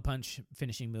the Kong punch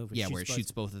finishing move. Where it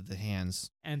shoots both of the hands.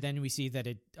 And then we see that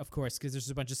it, of course, because there's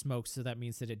a bunch of smoke, so that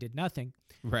means that it did nothing.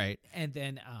 Right. And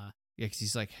then because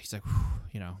he's like,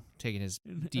 whew, taking his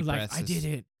deep breaths. I did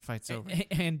it. Fight's over.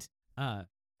 And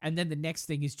then the next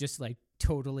thing is just like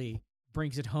totally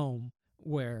brings it home,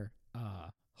 where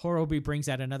Horobi brings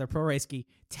out another pro race gi,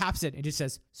 taps it, and just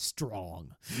says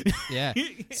strong. Yeah.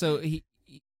 So he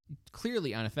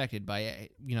clearly unaffected by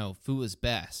Fua's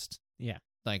best. Yeah.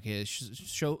 Like his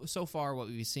so far, what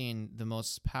we've seen, the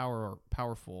most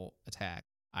powerful attack,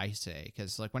 I say,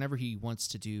 because like whenever he wants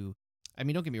to do, I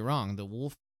mean, don't get me wrong, the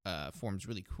wolf form's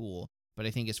really cool, but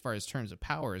I think as far as terms of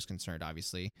power is concerned,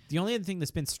 obviously, the only other thing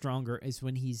that's been stronger is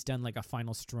when he's done like a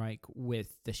final strike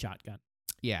with the shotgun.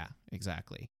 Yeah,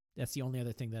 exactly. That's the only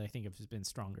other thing that I think has been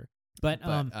stronger. But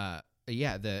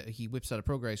he whips out a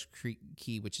progress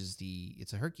key, which is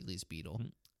it's a Hercules beetle.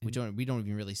 Mm-hmm. We don't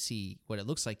even really see what it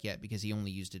looks like yet because he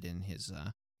only used it in his.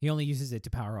 He only uses it to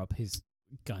power up his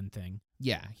gun thing.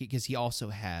 Yeah, because he also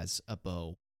has a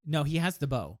bow. No, he has the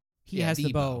bow. He has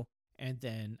the bow, and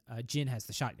then Jin has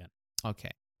the shotgun.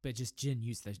 Okay, but just Jin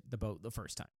used the bow the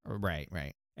first time.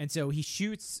 Right. And so he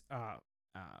shoots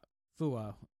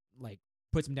Fua, like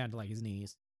puts him down to like his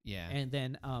knees. Yeah, and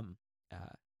then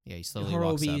he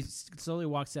slowly slowly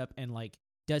walks up and like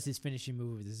does his finishing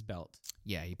move with his belt.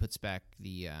 Yeah, he puts back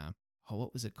the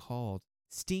what was it called?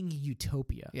 Sting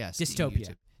Utopia. Yeah,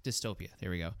 Dystopia. Dystopia.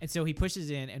 There we go. And so he pushes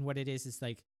in, and what it is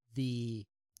like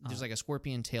there's like a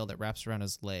scorpion tail that wraps around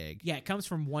his leg. Yeah, it comes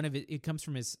from it comes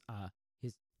from his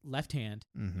left hand.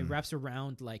 Mm-hmm. It wraps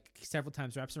around like several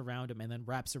times, wraps around him, and then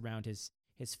wraps around his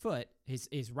foot,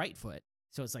 his right foot.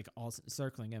 So it's like all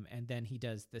circling him, and then he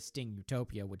does the Sting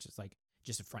Utopia, which is like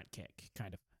just a front kick,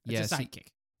 kind of. It's a side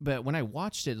kick. But when I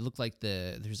watched it looked like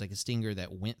there's like a stinger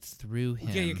that went through him.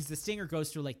 Yeah, because the stinger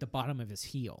goes through like the bottom of his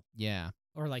heel. Yeah.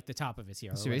 Or like the top of his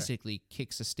heel. So basically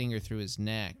kicks a stinger through his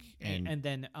neck. And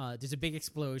then there's a big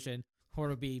explosion.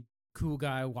 Horobi, cool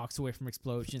guy, walks away from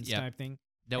explosions type thing.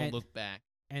 Don't look back.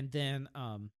 And then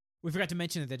we forgot to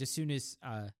mention that as soon as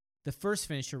the first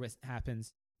finisher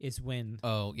happens, is when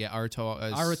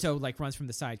Aruto like runs from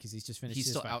the side because he's just finished. He's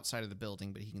still fight. outside of the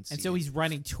building, but he can see. And so he's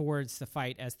running towards the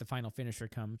fight as the final finisher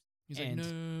comes. He's like, no.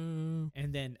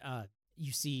 And then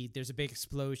you see there's a big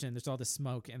explosion. There's all the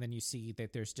smoke, and then you see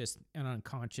that there's just an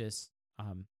unconscious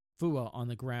Fua on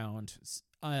the ground,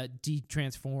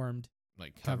 de-transformed,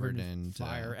 like covered in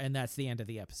fire, and that's the end of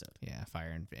the episode. Yeah,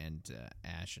 fire and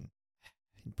ash, and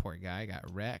poor guy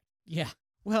got wrecked. Yeah.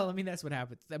 Well, I mean, that's what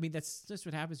happens. I mean, that's just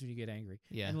what happens when you get angry.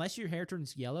 Yeah. Unless your hair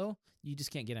turns yellow, you just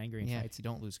can't get angry in fights. You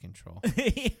don't lose control.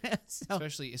 So,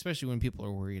 especially when people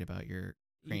are worried about your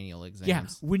cranial exams. Yeah,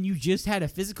 when you just had a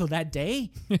physical that day,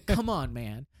 come on,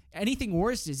 man. Anything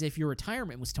worse is if your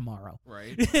retirement was tomorrow.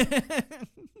 Right.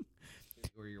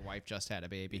 Or your wife just had a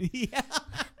baby. Yeah.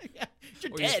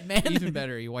 You're dead, man. Even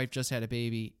better, your wife just had a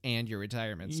baby and your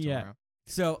retirement's tomorrow.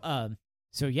 So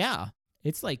yeah,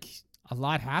 it's like a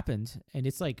lot happened, and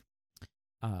it's like,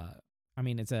 I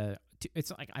mean, it's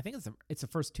like I think it's the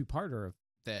first two-parter of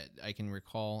that I can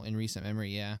recall in recent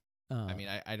memory. Yeah, I mean,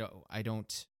 I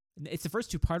don't. It's the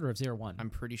first two-parter of 01. I'm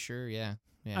pretty sure. Yeah.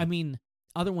 I mean,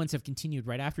 other ones have continued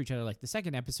right after each other. Like the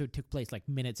second episode took place like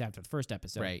minutes after the first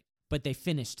episode, right? But they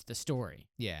finished the story.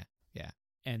 Yeah.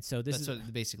 And so that's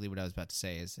basically what I was about to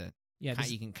say. Is that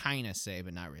you can kind of say,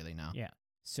 but not really. No. Yeah.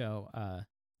 So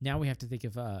now we have to think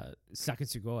of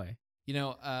Sakatsugoi.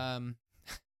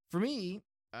 For me,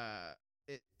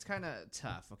 it's kind of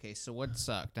tough. Okay, so what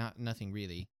sucked? Nothing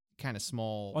really. Kind of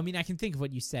small. Well, I mean, I can think of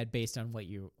what you said based on what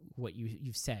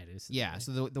you've said.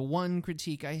 So the one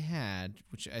critique I had,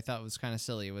 which I thought was kind of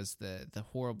silly, was the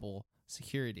horrible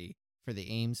security for the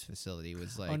Ames facility.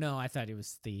 Was like, oh no, I thought it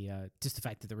was just the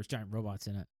fact that there was giant robots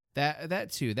in it.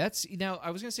 That too. That's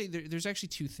I was gonna say there's actually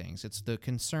two things. It's the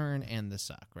concern and the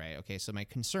suck, right? Okay, so my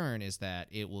concern is that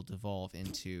it will devolve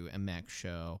into a mech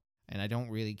show, and I don't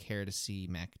really care to see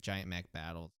giant mech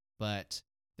battles, but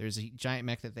there's a giant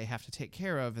mech that they have to take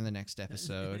care of in the next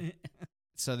episode.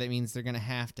 So that means they're going to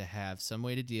have some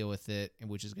way to deal with it,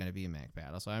 which is going to be a mech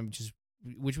battle. So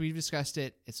which we've discussed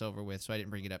it, it's over with. So I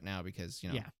didn't bring it up now because,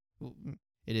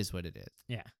 it is what it is.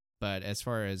 Yeah. But as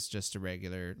far as just a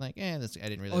regular, like, I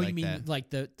didn't really like that. Oh, you mean like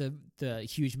the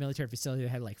huge military facility that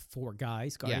had like 4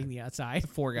 guys guarding the outside?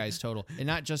 4 guys total. And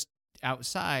not just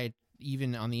outside,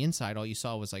 even on the inside, all you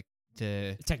saw was like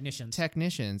the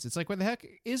technicians. It's like, where the heck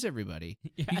is everybody?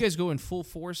 Yeah. You guys go in full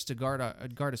force to guard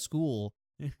a school,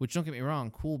 which, don't get me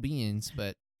wrong, cool beans,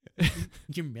 but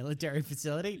Your military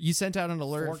facility. You sent out an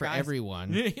alert Four for guys.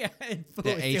 everyone Yeah, and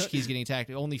that HQ is getting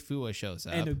attacked. Only Fua shows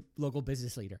up. and a local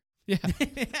business leader. Yeah.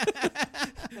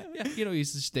 Yeah,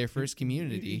 he's just their first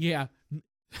community. Yeah,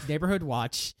 neighborhood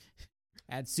watch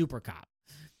and super cop.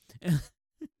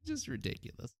 Just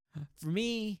ridiculous. For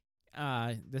me,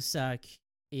 the suck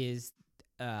is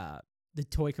the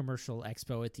toy commercial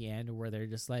expo at the end where they're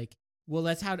just like, well,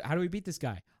 how do we beat this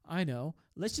guy? I know.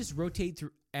 Let's just rotate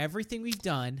through everything we've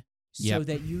done so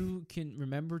that you can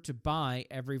remember to buy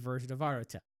every version of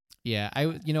Aruta. Yeah,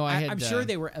 I'm sure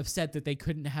they were upset that they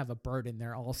couldn't have a bird in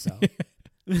there also.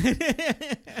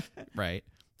 Right.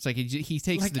 It's like he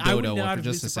takes Like, the I would dodo not one have for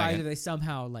been just a surprised if second. they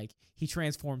somehow he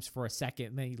transforms for a second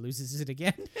and then he loses it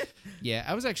again. Yeah,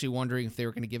 I was actually wondering if they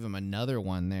were going to give him another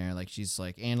one there. Like she's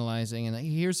like analyzing and like,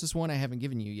 here's this one I haven't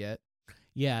given you yet.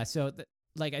 Yeah, so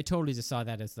I totally just saw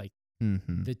that as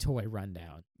Mm-hmm. the toy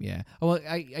rundown. Yeah. Well,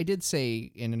 I did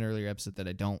say in an earlier episode that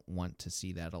I don't want to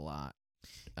see that a lot.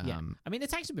 Yeah. I mean,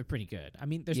 it's actually been pretty good. I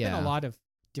mean, there's been Yeah. a lot of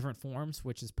different forms,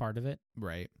 which is part of it.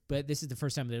 Right. But this is the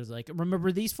first time that it was like,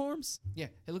 remember these forms? Yeah.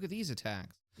 Hey, look at these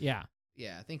attacks. Yeah.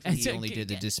 Yeah, I think And he so- only did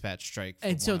the dispatch strike. For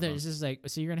And so one of them. there's just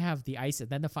so you're going to have the ice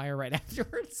and then the fire right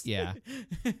afterwards? Yeah.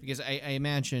 Because I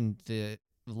imagine the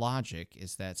logic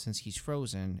is that since he's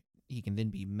frozen, he can then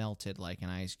be melted like an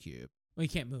ice cube. Well, you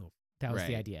can't move. That was the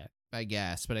Right. idea. I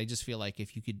guess, but I just feel like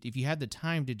if you had the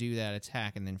time to do that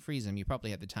attack and then freeze him, you probably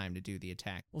had the time to do the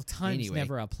attack. Well, time's Anyway.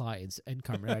 never applies in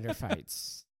Kamen Rider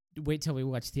fights. Wait till we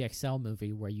watch the XL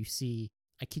movie where you see,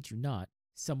 I kid you not,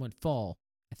 someone fall,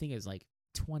 I think it was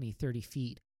 20, 30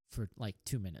 feet for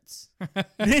 2 minutes.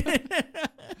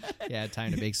 Yeah,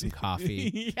 time to make some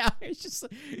coffee. Yeah, it's just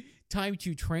time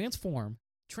to transform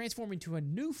into a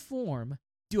new form,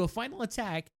 do a final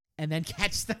attack, and then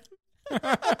catch them.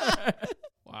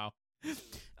 Wow.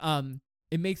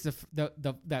 It makes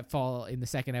that fall in the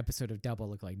second episode of Double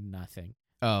look like nothing.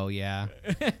 Oh yeah.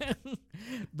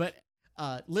 But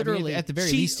literally, at the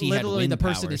very least, he had literally wind the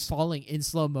person is powers. falling in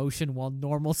slow motion while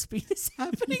normal speed is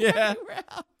happening Yeah. everywhere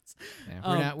else.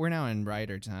 Yeah, we're now in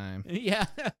rider time. Yeah.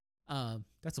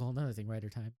 That's a whole nother thing. Rider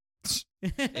time.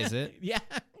 Is it? Yeah.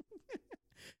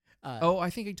 Oh, I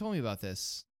think you told me about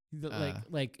this.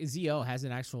 Like Zo has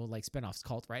an actual spinoffs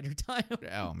called Rider Time.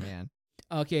 Oh man.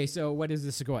 Okay, so what is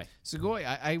the Sugoi? Sugoi,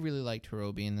 I really liked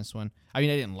Hirobi in this one. I mean,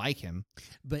 I didn't like him.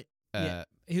 But yeah,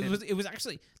 it was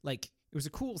actually it was a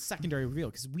cool secondary reveal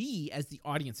because we as the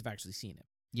audience have actually seen him.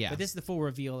 Yeah. But this is the full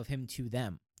reveal of him to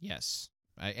them. Yes.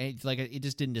 It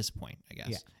just didn't disappoint, I guess.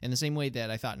 Yeah. In the same way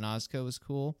that I thought Nazca was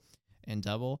cool and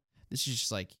Double, this is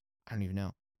just I don't even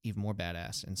know, even more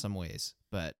badass in some ways.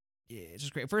 But it's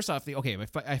just great. First off,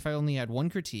 if I only had one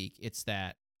critique, it's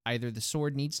that either the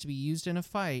sword needs to be used in a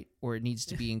fight or it needs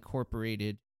to be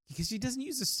incorporated. Because he doesn't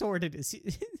use a sword in his...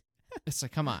 It's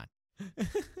come on.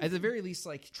 At the very least,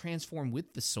 transform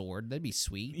with the sword. That'd be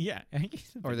sweet. Yeah.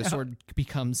 Or the sword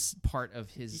becomes part of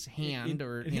his hand,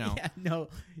 or Yeah, no,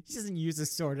 he doesn't use a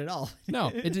sword at all. No,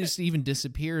 it just even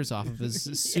disappears off of his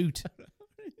suit.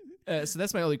 So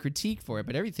that's my only critique for it,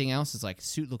 but everything else is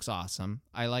suit looks awesome.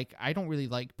 I don't really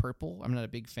like purple. I'm not a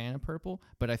big fan of purple,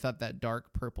 but I thought that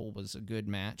dark purple was a good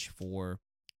match for,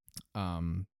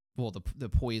 the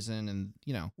poison and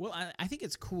Well, I think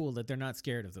it's cool that they're not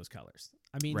scared of those colors.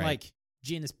 I mean, Right.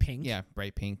 Jin is pink. yeah,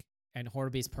 bright pink. And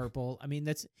Horobi's purple. I mean,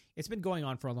 it's been going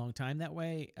on for a long time that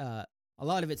way. A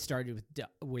lot of it started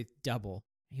with Double.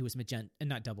 He was magenta,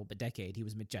 not Double, but Decade. He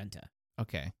was magenta.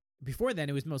 Okay, Before then,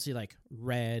 it was mostly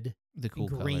the cool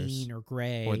green colors or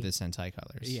gray or the Sentai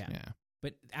colors. Yeah.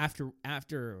 But after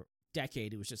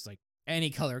Decade, it was just any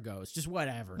color goes, just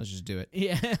whatever. Let's just do it.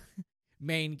 Yeah,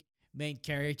 main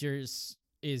characters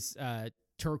is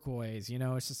turquoise.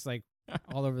 It's just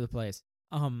all over the place.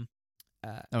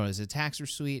 His attacks were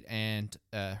sweet, and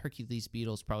Hercules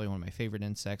beetle is probably one of my favorite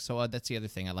insects. So that's the other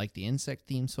thing. I like the insect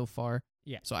theme so far.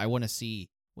 Yeah. So I want to see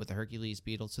with the Hercules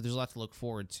beetle. So there's a lot to look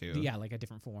forward to. Yeah, a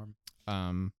different form.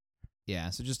 Yeah.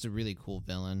 So just a really cool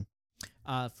villain.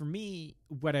 For me,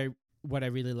 what I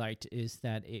really liked is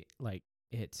that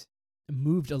it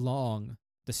moved along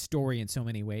the story in so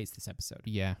many ways this episode.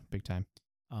 Yeah, big time.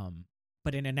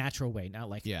 But in a natural way,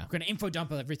 not Yeah. we're gonna info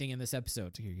dump everything in this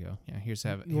episode. So here you go. Yeah,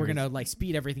 We're gonna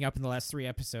speed everything up in the last 3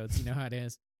 episodes. You know how it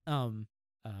is. Did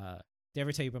I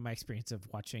ever tell you about my experience of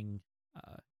watching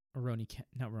not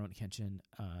Rurouni Kenshin,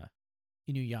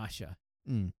 Inuyasha,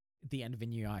 at the end of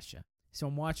Inuyasha? So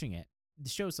I'm watching it. The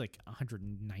show's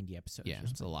 190 episodes. Yeah, or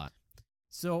it's a something. lot.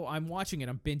 So I'm watching it.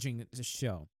 I'm binging the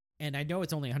show, and I know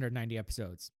it's only 190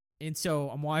 episodes. And so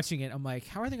I'm watching it. I'm like,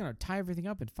 how are they going to tie everything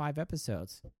up in 5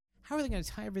 episodes? how are they going to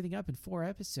tie everything up in 4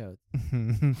 episodes?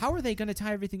 How are they going to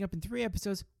tie everything up in 3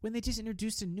 episodes when they just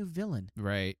introduced a new villain?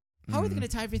 Right. How are they going to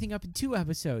tie everything up in 2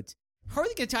 episodes? How are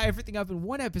they going to tie everything up in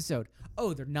 1 episode?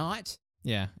 Oh, they're not.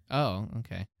 Yeah. Oh,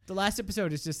 okay. The last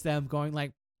episode is just them going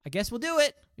like, I guess we'll do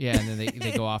it. Yeah, and then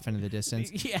they go off into the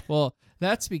distance. Yeah. Well,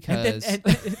 that's because And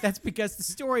that's because the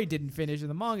story didn't finish in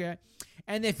the manga,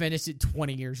 and they finished it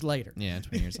 20 years later. yeah,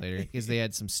 20 years later, because they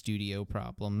had some studio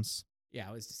problems. Yeah,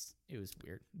 it was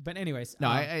weird. But anyways, No,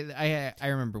 I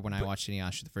remember when I watched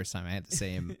Inuyasha the first time, I had the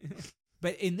same.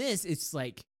 But in this, it's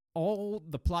like all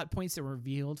the plot points that were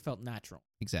revealed felt natural.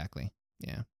 Exactly.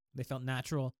 Yeah. They felt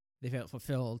natural. They felt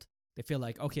fulfilled. They feel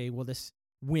like, okay, well,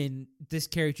 when this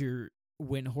character,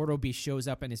 when Horobi shows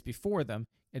up and is before them,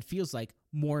 it feels like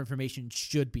more information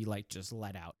should be like just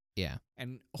let out. Yeah.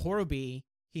 And Horobi,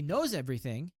 he knows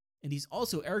everything, and he's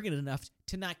also arrogant enough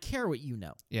to not care what you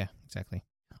know. Yeah, exactly.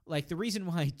 Like, the reason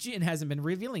why Jin hasn't been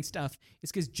revealing stuff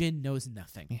is because Jin knows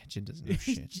nothing. Yeah, Jin doesn't know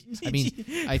shit. I mean,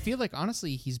 I feel like,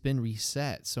 honestly, he's been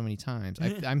reset so many times.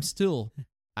 I'm still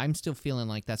feeling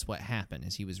like that's what happened,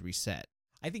 is he was reset.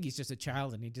 I think he's just a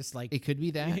child, and he just like... It could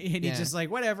be that. And he's just like,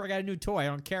 whatever, I got a new toy. I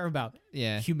don't care about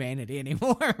humanity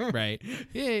anymore. Right.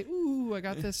 Yeah, ooh, I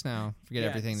got this now. Forget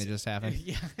everything that just happened.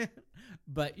 Yeah.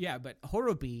 But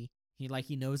Horobi,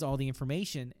 he knows all the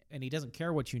information, and he doesn't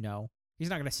care what you know. He's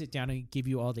not going to sit down and give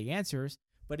you all the answers.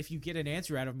 But if you get an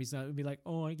answer out of him, he's not going to be like,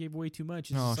 oh, I gave away too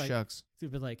much. It's oh, just shucks. He'll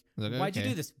be like, Like, why'd okay. you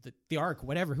do this? The arc,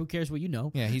 whatever. Who cares what you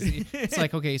know? Yeah, it's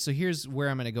like, okay, so here's where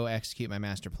I'm going to go execute my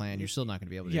master plan. You're still not going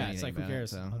to be able to do anything it's like, who about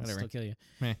cares? it, so I'll whatever. still kill you.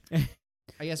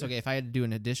 I guess, okay, if I had to do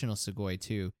an additional Sugoi,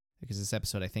 too, because this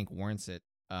episode, I think, warrants it,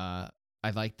 I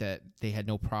like that they had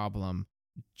no problem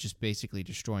just basically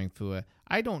destroying Fua.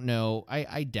 I don't know.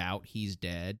 I doubt he's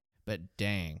dead, but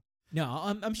dang. No,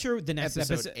 I'm sure the next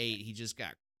episode 8, he just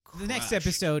got crushed. The next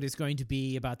episode is going to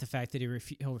be about the fact that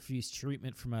he'll refuse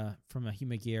treatment from a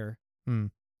Humagear,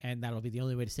 and that'll be the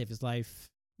only way to save his life.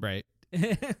 Right.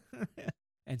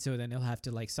 And so then he'll have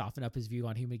to like soften up his view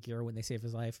on Humagear when they save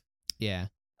his life. Yeah.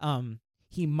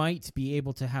 He might be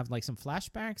able to have like some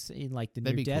flashbacks in like the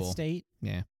near death state.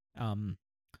 Yeah.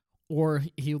 Or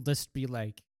he'll just be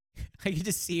like, I can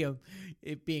just see him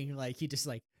it being like he just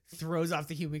like throws off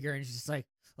the Humagear and he's just like,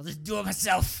 I'll just do it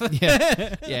myself.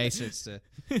 Yeah. Yeah, he starts to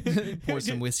pour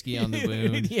some whiskey on the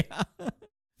wound. Yeah.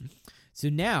 So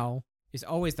now is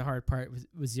always the hard part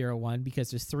with 0-1 because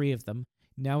there's 3 of them.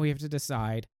 Now we have to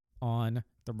decide on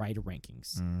the writer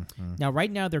rankings. Mm-hmm. Now,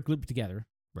 right now, they're grouped together.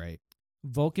 Right.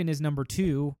 Vulcan is number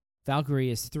 2,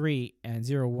 Valkyrie is 3, and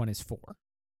 0-1 is 4.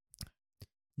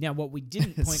 Now, what we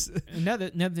didn't point... another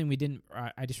thing we didn't...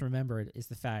 I just remembered is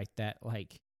the fact that,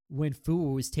 like, when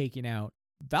Fu was taken out,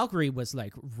 Valkyrie was,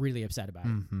 like, really upset about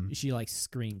it. She, like,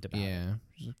 screamed about it.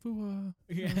 She's like, Fua.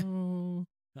 Yeah. No.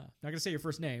 Not going to say your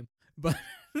first name, but...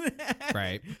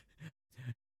 Right.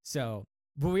 So...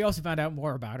 But we also found out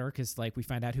more about her because, like, we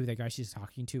found out who that guy she's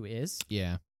talking to is.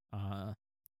 Yeah.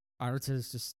 Aruta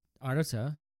is just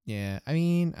Aruta. Yeah. I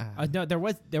mean... no, there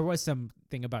was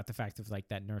something about the fact of, like,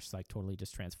 that nurse, like, totally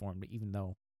just transformed, even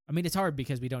though... I mean, it's hard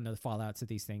because we don't know the fallouts of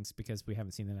these things because we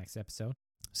haven't seen the next episode.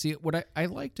 See, what I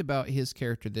liked about his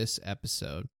character this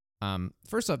episode...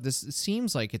 first off, this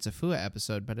seems like it's a Fua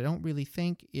episode, but I don't really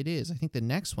think it is. I think the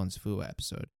next one's Fua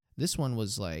episode. This one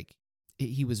was, like...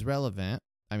 He was relevant.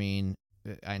 I mean...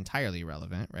 entirely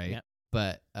relevant, right? Yeah.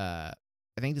 But I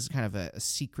think this is kind of a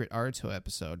secret Aruto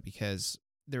episode because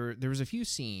there was a few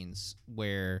scenes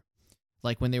where,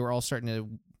 like when they were all starting to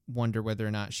wonder whether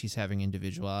or not she's having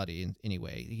individuality in any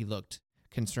way, he looked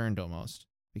concerned almost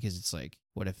because it's like,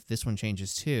 what if this one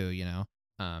changes too, you know?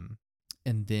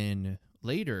 And then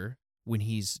later when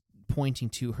he's pointing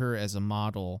to her as a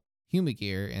model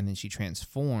Humagear and then she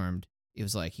transformed, it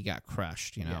was like he got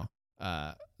crushed, you know?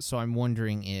 Yeah. So I'm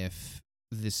wondering if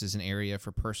this is an area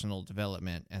for personal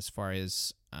development as far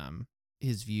as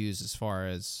his views, as far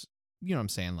as, you know what I'm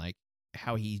saying, like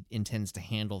how he intends to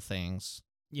handle things,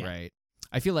 right?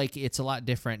 I feel like it's a lot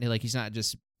different. Like he's not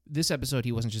just, this episode,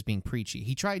 he wasn't just being preachy.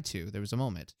 He tried to. There was a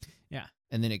moment. Yeah.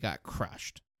 And then it got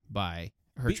crushed by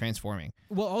her transforming.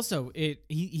 Well, also,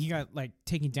 he got like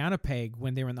taken down a peg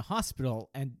when they were in the hospital,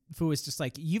 and Fu was just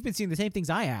like, you've been seeing the same things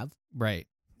I have. Right.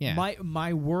 Yeah.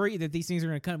 My worry that these things are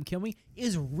going to come kill me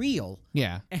is real.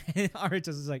 Yeah. And Arutas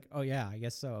is like, oh yeah, I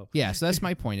guess so. Yeah. So that's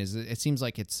my point. Is it seems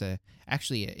like it's a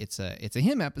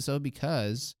him episode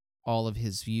because all of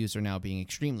his views are now being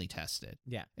extremely tested.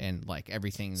 Yeah. And like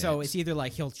everything. So it's either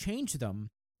like he'll change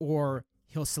them or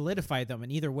he'll solidify them,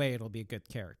 and either way, it'll be a good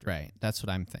character. Right. That's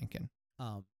what I'm thinking.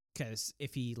 Because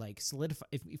if he like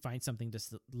if he finds something to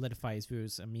solidify his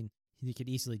views, I mean, he could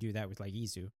easily do that with like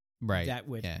Izu. Right. that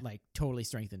would like totally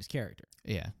strengthen his character.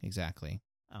 Yeah, exactly.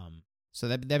 Um, So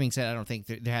that being said, I don't think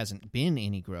there hasn't been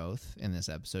any growth in this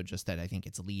episode. Just that I think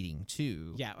it's leading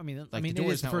to. yeah, I mean, Like, it the door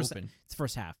is is the now first. open. It's the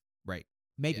first half. Right.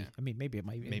 Maybe. Yeah. I mean, maybe it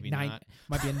might be Maybe nine. not.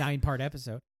 Might be a 9-part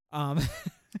episode. To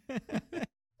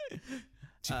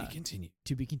be continued.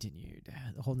 To be continued.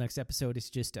 The whole next episode is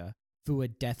just a Fua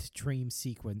death dream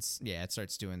sequence. Yeah, it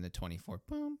starts doing the 24.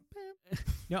 Boom, boom.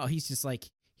 No, he's just like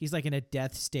in a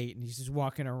death state, and he's just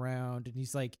walking around, and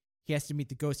he's like he has to meet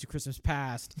the ghost of Christmas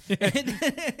past.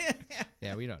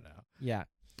 Yeah, we don't know. Yeah,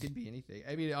 Could be anything.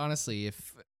 I mean, honestly,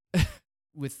 if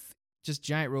with just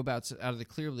giant robots out of the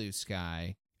clear blue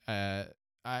sky,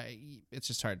 it's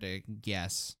just hard to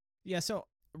guess. yeah. So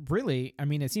really, I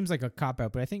mean, it seems like a cop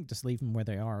out, but I think just leave them where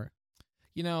they are.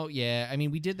 Yeah. I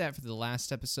mean, we did that for the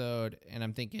last episode, and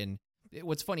I'm thinking.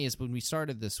 What's funny is when we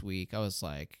started this week, I was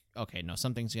like, okay, no,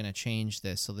 something's gonna change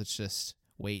this, so let's just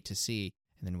wait to see,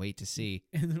 and then wait to see,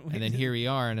 and then here we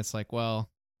are, and it's like, well,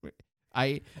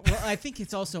 I think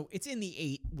it's in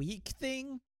the 8-week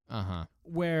thing.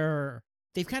 Where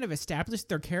they've kind of established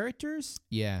their characters.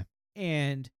 Yeah.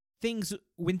 And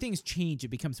when things change, it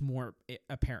becomes more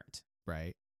apparent.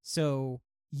 Right. So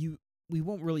we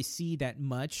won't really see that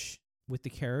much with the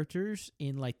characters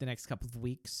in like the next couple of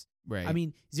weeks. Right. I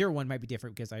mean, 0-1 might be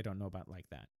different because I don't know about like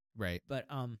that. Right. But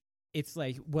it's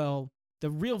like, well, the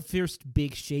real first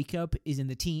big shakeup is in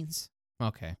the teens.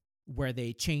 Okay. Where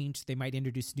they might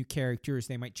introduce new characters,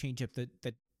 they might change up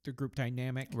the group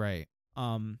dynamic. Right.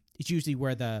 It's usually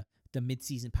where the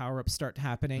mid-season power-ups start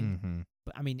happening. Mm-hmm.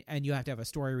 But I mean, and you have to have a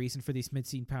story reason for these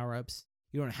mid-season power-ups.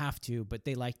 You don't have to, but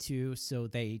they like to, so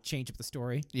they change up the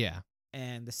story. Yeah.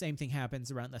 And the same thing happens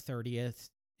around the 30th,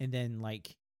 and then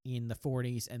like in the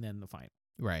 40s, and then the final.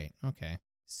 Right. Okay.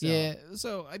 So, yeah.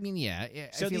 So I mean, yeah.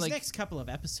 So I feel these like next couple of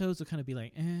episodes will kind of be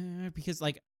like, because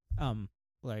like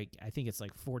I think it's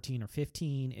like 14 or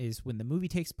 15 is when the movie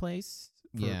takes place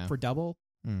for Double,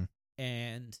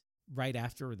 and right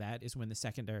after that is when the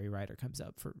secondary writer comes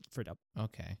up for Double.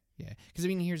 Okay. Yeah. Because I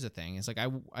mean, here's the thing: it's like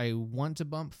I want to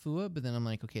bump Fua, but then I'm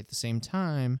like, okay, at the same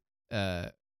time,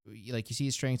 like you see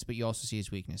his strengths, but you also see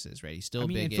his weaknesses, right? He's still a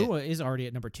bigot. And Fua is already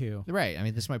at number 2. Right. I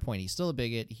mean, this is my point. He's still a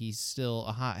bigot. He's still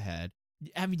a hothead.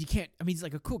 I mean, you can't. I mean, he's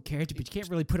like a cool character, but you can't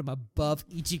really put him above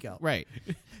Ichigo. Right.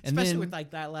 And especially then, with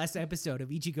like that last episode of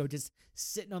Ichigo just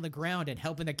sitting on the ground and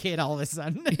helping the kid all of a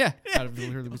sudden. Yeah.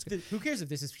 Who cares if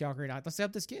this is shock or not? Let's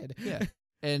help this kid. Yeah.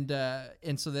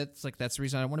 And so that's the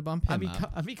reason I want to bump him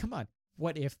up. I mean, come on.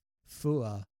 What if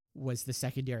Fua was the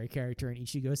secondary character in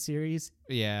Ichigo's series?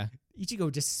 Yeah.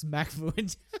 Ichigo just smacked Fua down.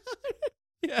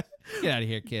 Yeah. Get out of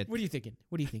here, kid. What are you thinking?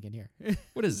 here?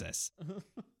 What is this?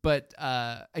 But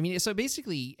I mean, so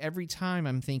basically every time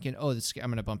I'm thinking, oh, I'm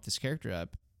going to bump this character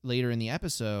up later in the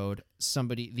episode,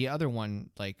 the other one,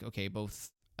 like, okay, both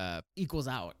equals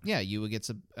out. Yeah, Yua gets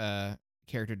a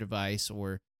character device,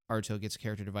 or Aruto gets a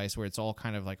character device, where it's all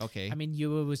kind of like, okay. I mean,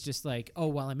 Yua was just like, oh,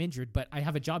 well, I'm injured, but I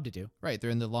have a job to do. Right. They're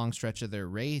in the long stretch of their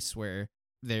race where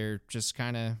they're just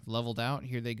kind of leveled out.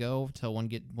 Here they go till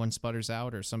one sputters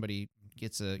out, or somebody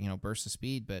gets a burst of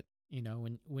speed. But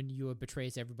when Yua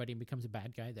betrays everybody and becomes a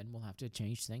bad guy, then we'll have to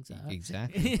change things up.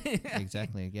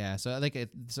 Exactly. Yeah. So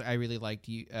I really liked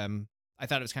you. I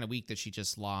thought it was kind of weak that she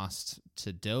just lost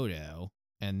to Dodo,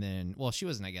 and then, well, she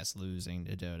wasn't, I guess, losing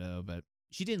to Dodo, but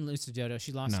she didn't lose to Dodo.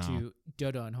 She lost to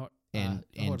Dodo and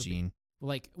Jean.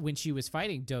 Like when she was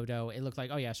fighting Dodo, it looked like,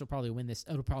 oh yeah, she'll probably win this.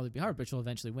 It'll probably be hard, but she'll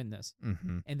eventually win this.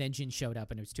 Mm-hmm. And then Jin showed up,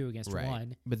 and it was 2 against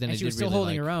 1. But then she was still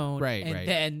holding her own. Right. And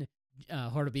then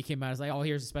Horobi came out as like, oh,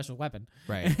 here's a special weapon.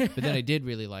 Right. But then I did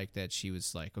really like that she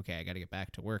was like, okay, I got to get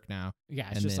back to work now. Yeah,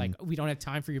 it's just like, we don't have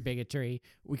time for your bigotry.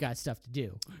 We got stuff to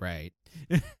do. Right.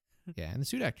 Yeah, and the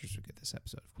suit actors were good this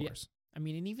episode, of course. Yeah. I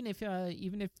mean, and even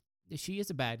if she is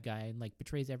a bad guy and like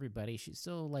betrays everybody, she's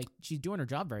still like, she's doing her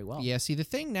job very well. Yeah, see, the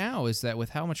thing now is that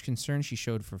with how much concern she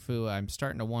showed for Fua, I'm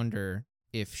starting to wonder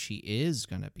if she is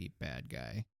going to be bad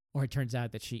guy. Or it turns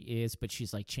out that she is, but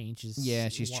she's like changes. Yeah,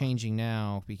 she's changing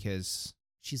now because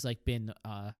she's like been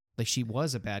like she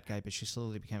was a bad guy, but she's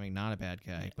slowly becoming not a bad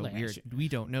guy. But we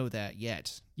don't know that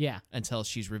yet. Yeah, until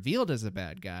she's revealed as a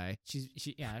bad guy.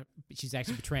 She's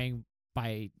actually betraying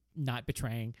by not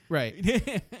betraying. Right.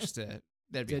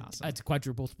 That'd be awesome. It's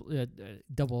a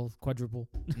double quadruple.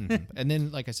 Mm-hmm. And then,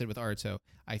 like I said, with Aruto,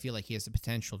 I feel like he has the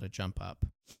potential to jump up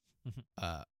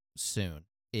soon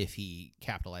if he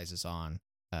capitalizes on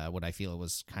what I feel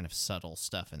was kind of subtle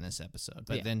stuff in this episode.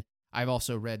 But then I've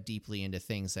also read deeply into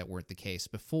things that weren't the case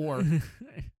before.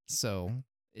 So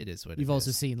it is what You've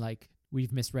also seen like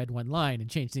we've misread one line and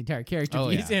changed the entire character Oh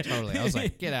piece. yeah, totally. I was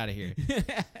like, get out of here.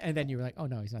 And then you were like, oh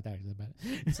no, he's not that about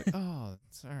it. It's like, oh,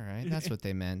 it's all right. That's what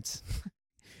they meant.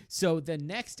 So the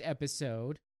next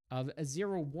episode of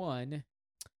 01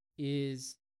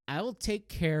 is I'll Take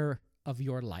Care of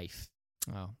Your Life.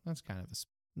 Oh, that's kind of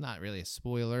not really a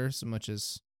spoiler so much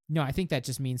as No, I think that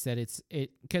just means that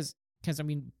because I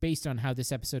mean, based on how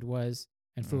this episode was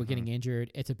and Fua getting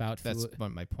injured, it's about that's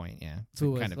Fua, my point. Yeah,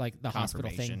 Fua's kind of like the hospital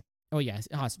thing. Oh yes,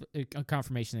 a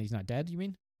confirmation that he's not dead. You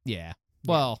mean? Yeah.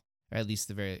 Well, or at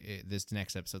least this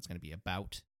next episode's going to be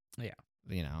about. Yeah.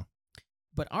 You know.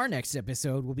 But our next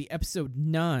episode will be episode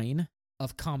 9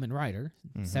 of Kamen Rider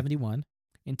 71,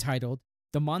 entitled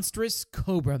 "The Monstrous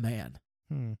Cobra Man."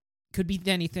 Could be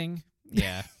anything.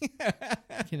 Yeah.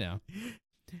 You know.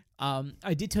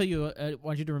 I did tell you. I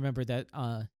want you to remember that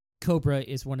Cobra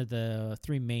is one of the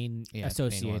 3 main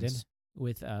associated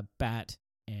with Bat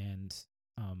and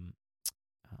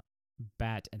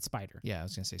Spider. Yeah, I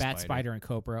was gonna say Bat, Spider, and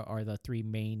Cobra are the 3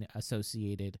 main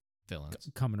associated villains.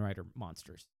 Kamen Rider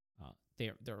monsters.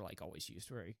 They're like always used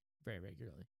very, very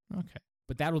regularly. Okay.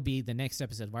 But that will be the next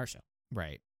episode of our show.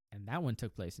 Right. And that one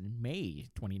took place in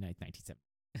May 29th, 1970.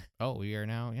 Oh, we are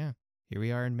now, yeah. Here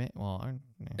we are in May. Well,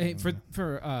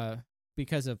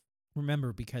 because of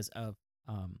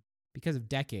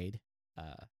Decade,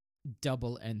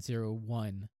 Double and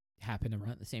 01 happened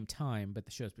around the same time, but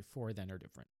the shows before then are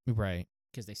different. Right.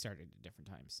 Because they started at different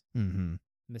times. Mm-hmm. And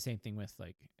the same thing with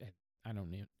I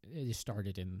don't know, it just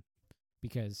started in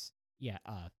because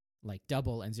like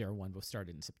Double and 01 both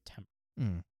started in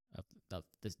September of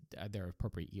this their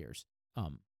appropriate years.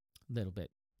 Little bit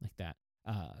like that.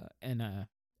 And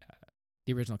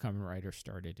the original Kamen Rider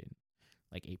started in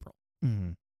like April.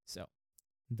 Mm-hmm. So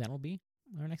that'll be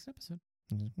our next episode.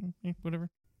 Whatever.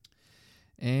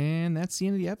 And that's the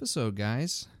end of the episode,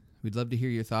 guys. We'd love to hear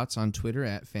your thoughts on Twitter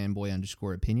at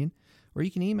fanboy_opinion, or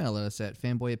you can email us at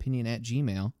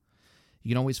fanboyopinion@gmail.com. You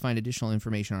can always find additional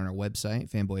information on our website,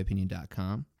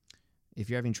 fanboyopinion.com. If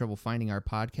you're having trouble finding our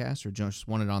podcast or just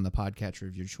want it on the podcatcher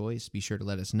of your choice, be sure to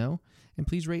let us know. And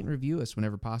please rate and review us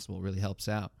whenever possible. It really helps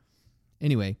out.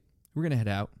 Anyway, we're going to head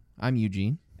out. I'm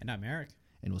Eugene. And I'm Eric.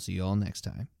 And we'll see you all next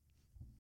time.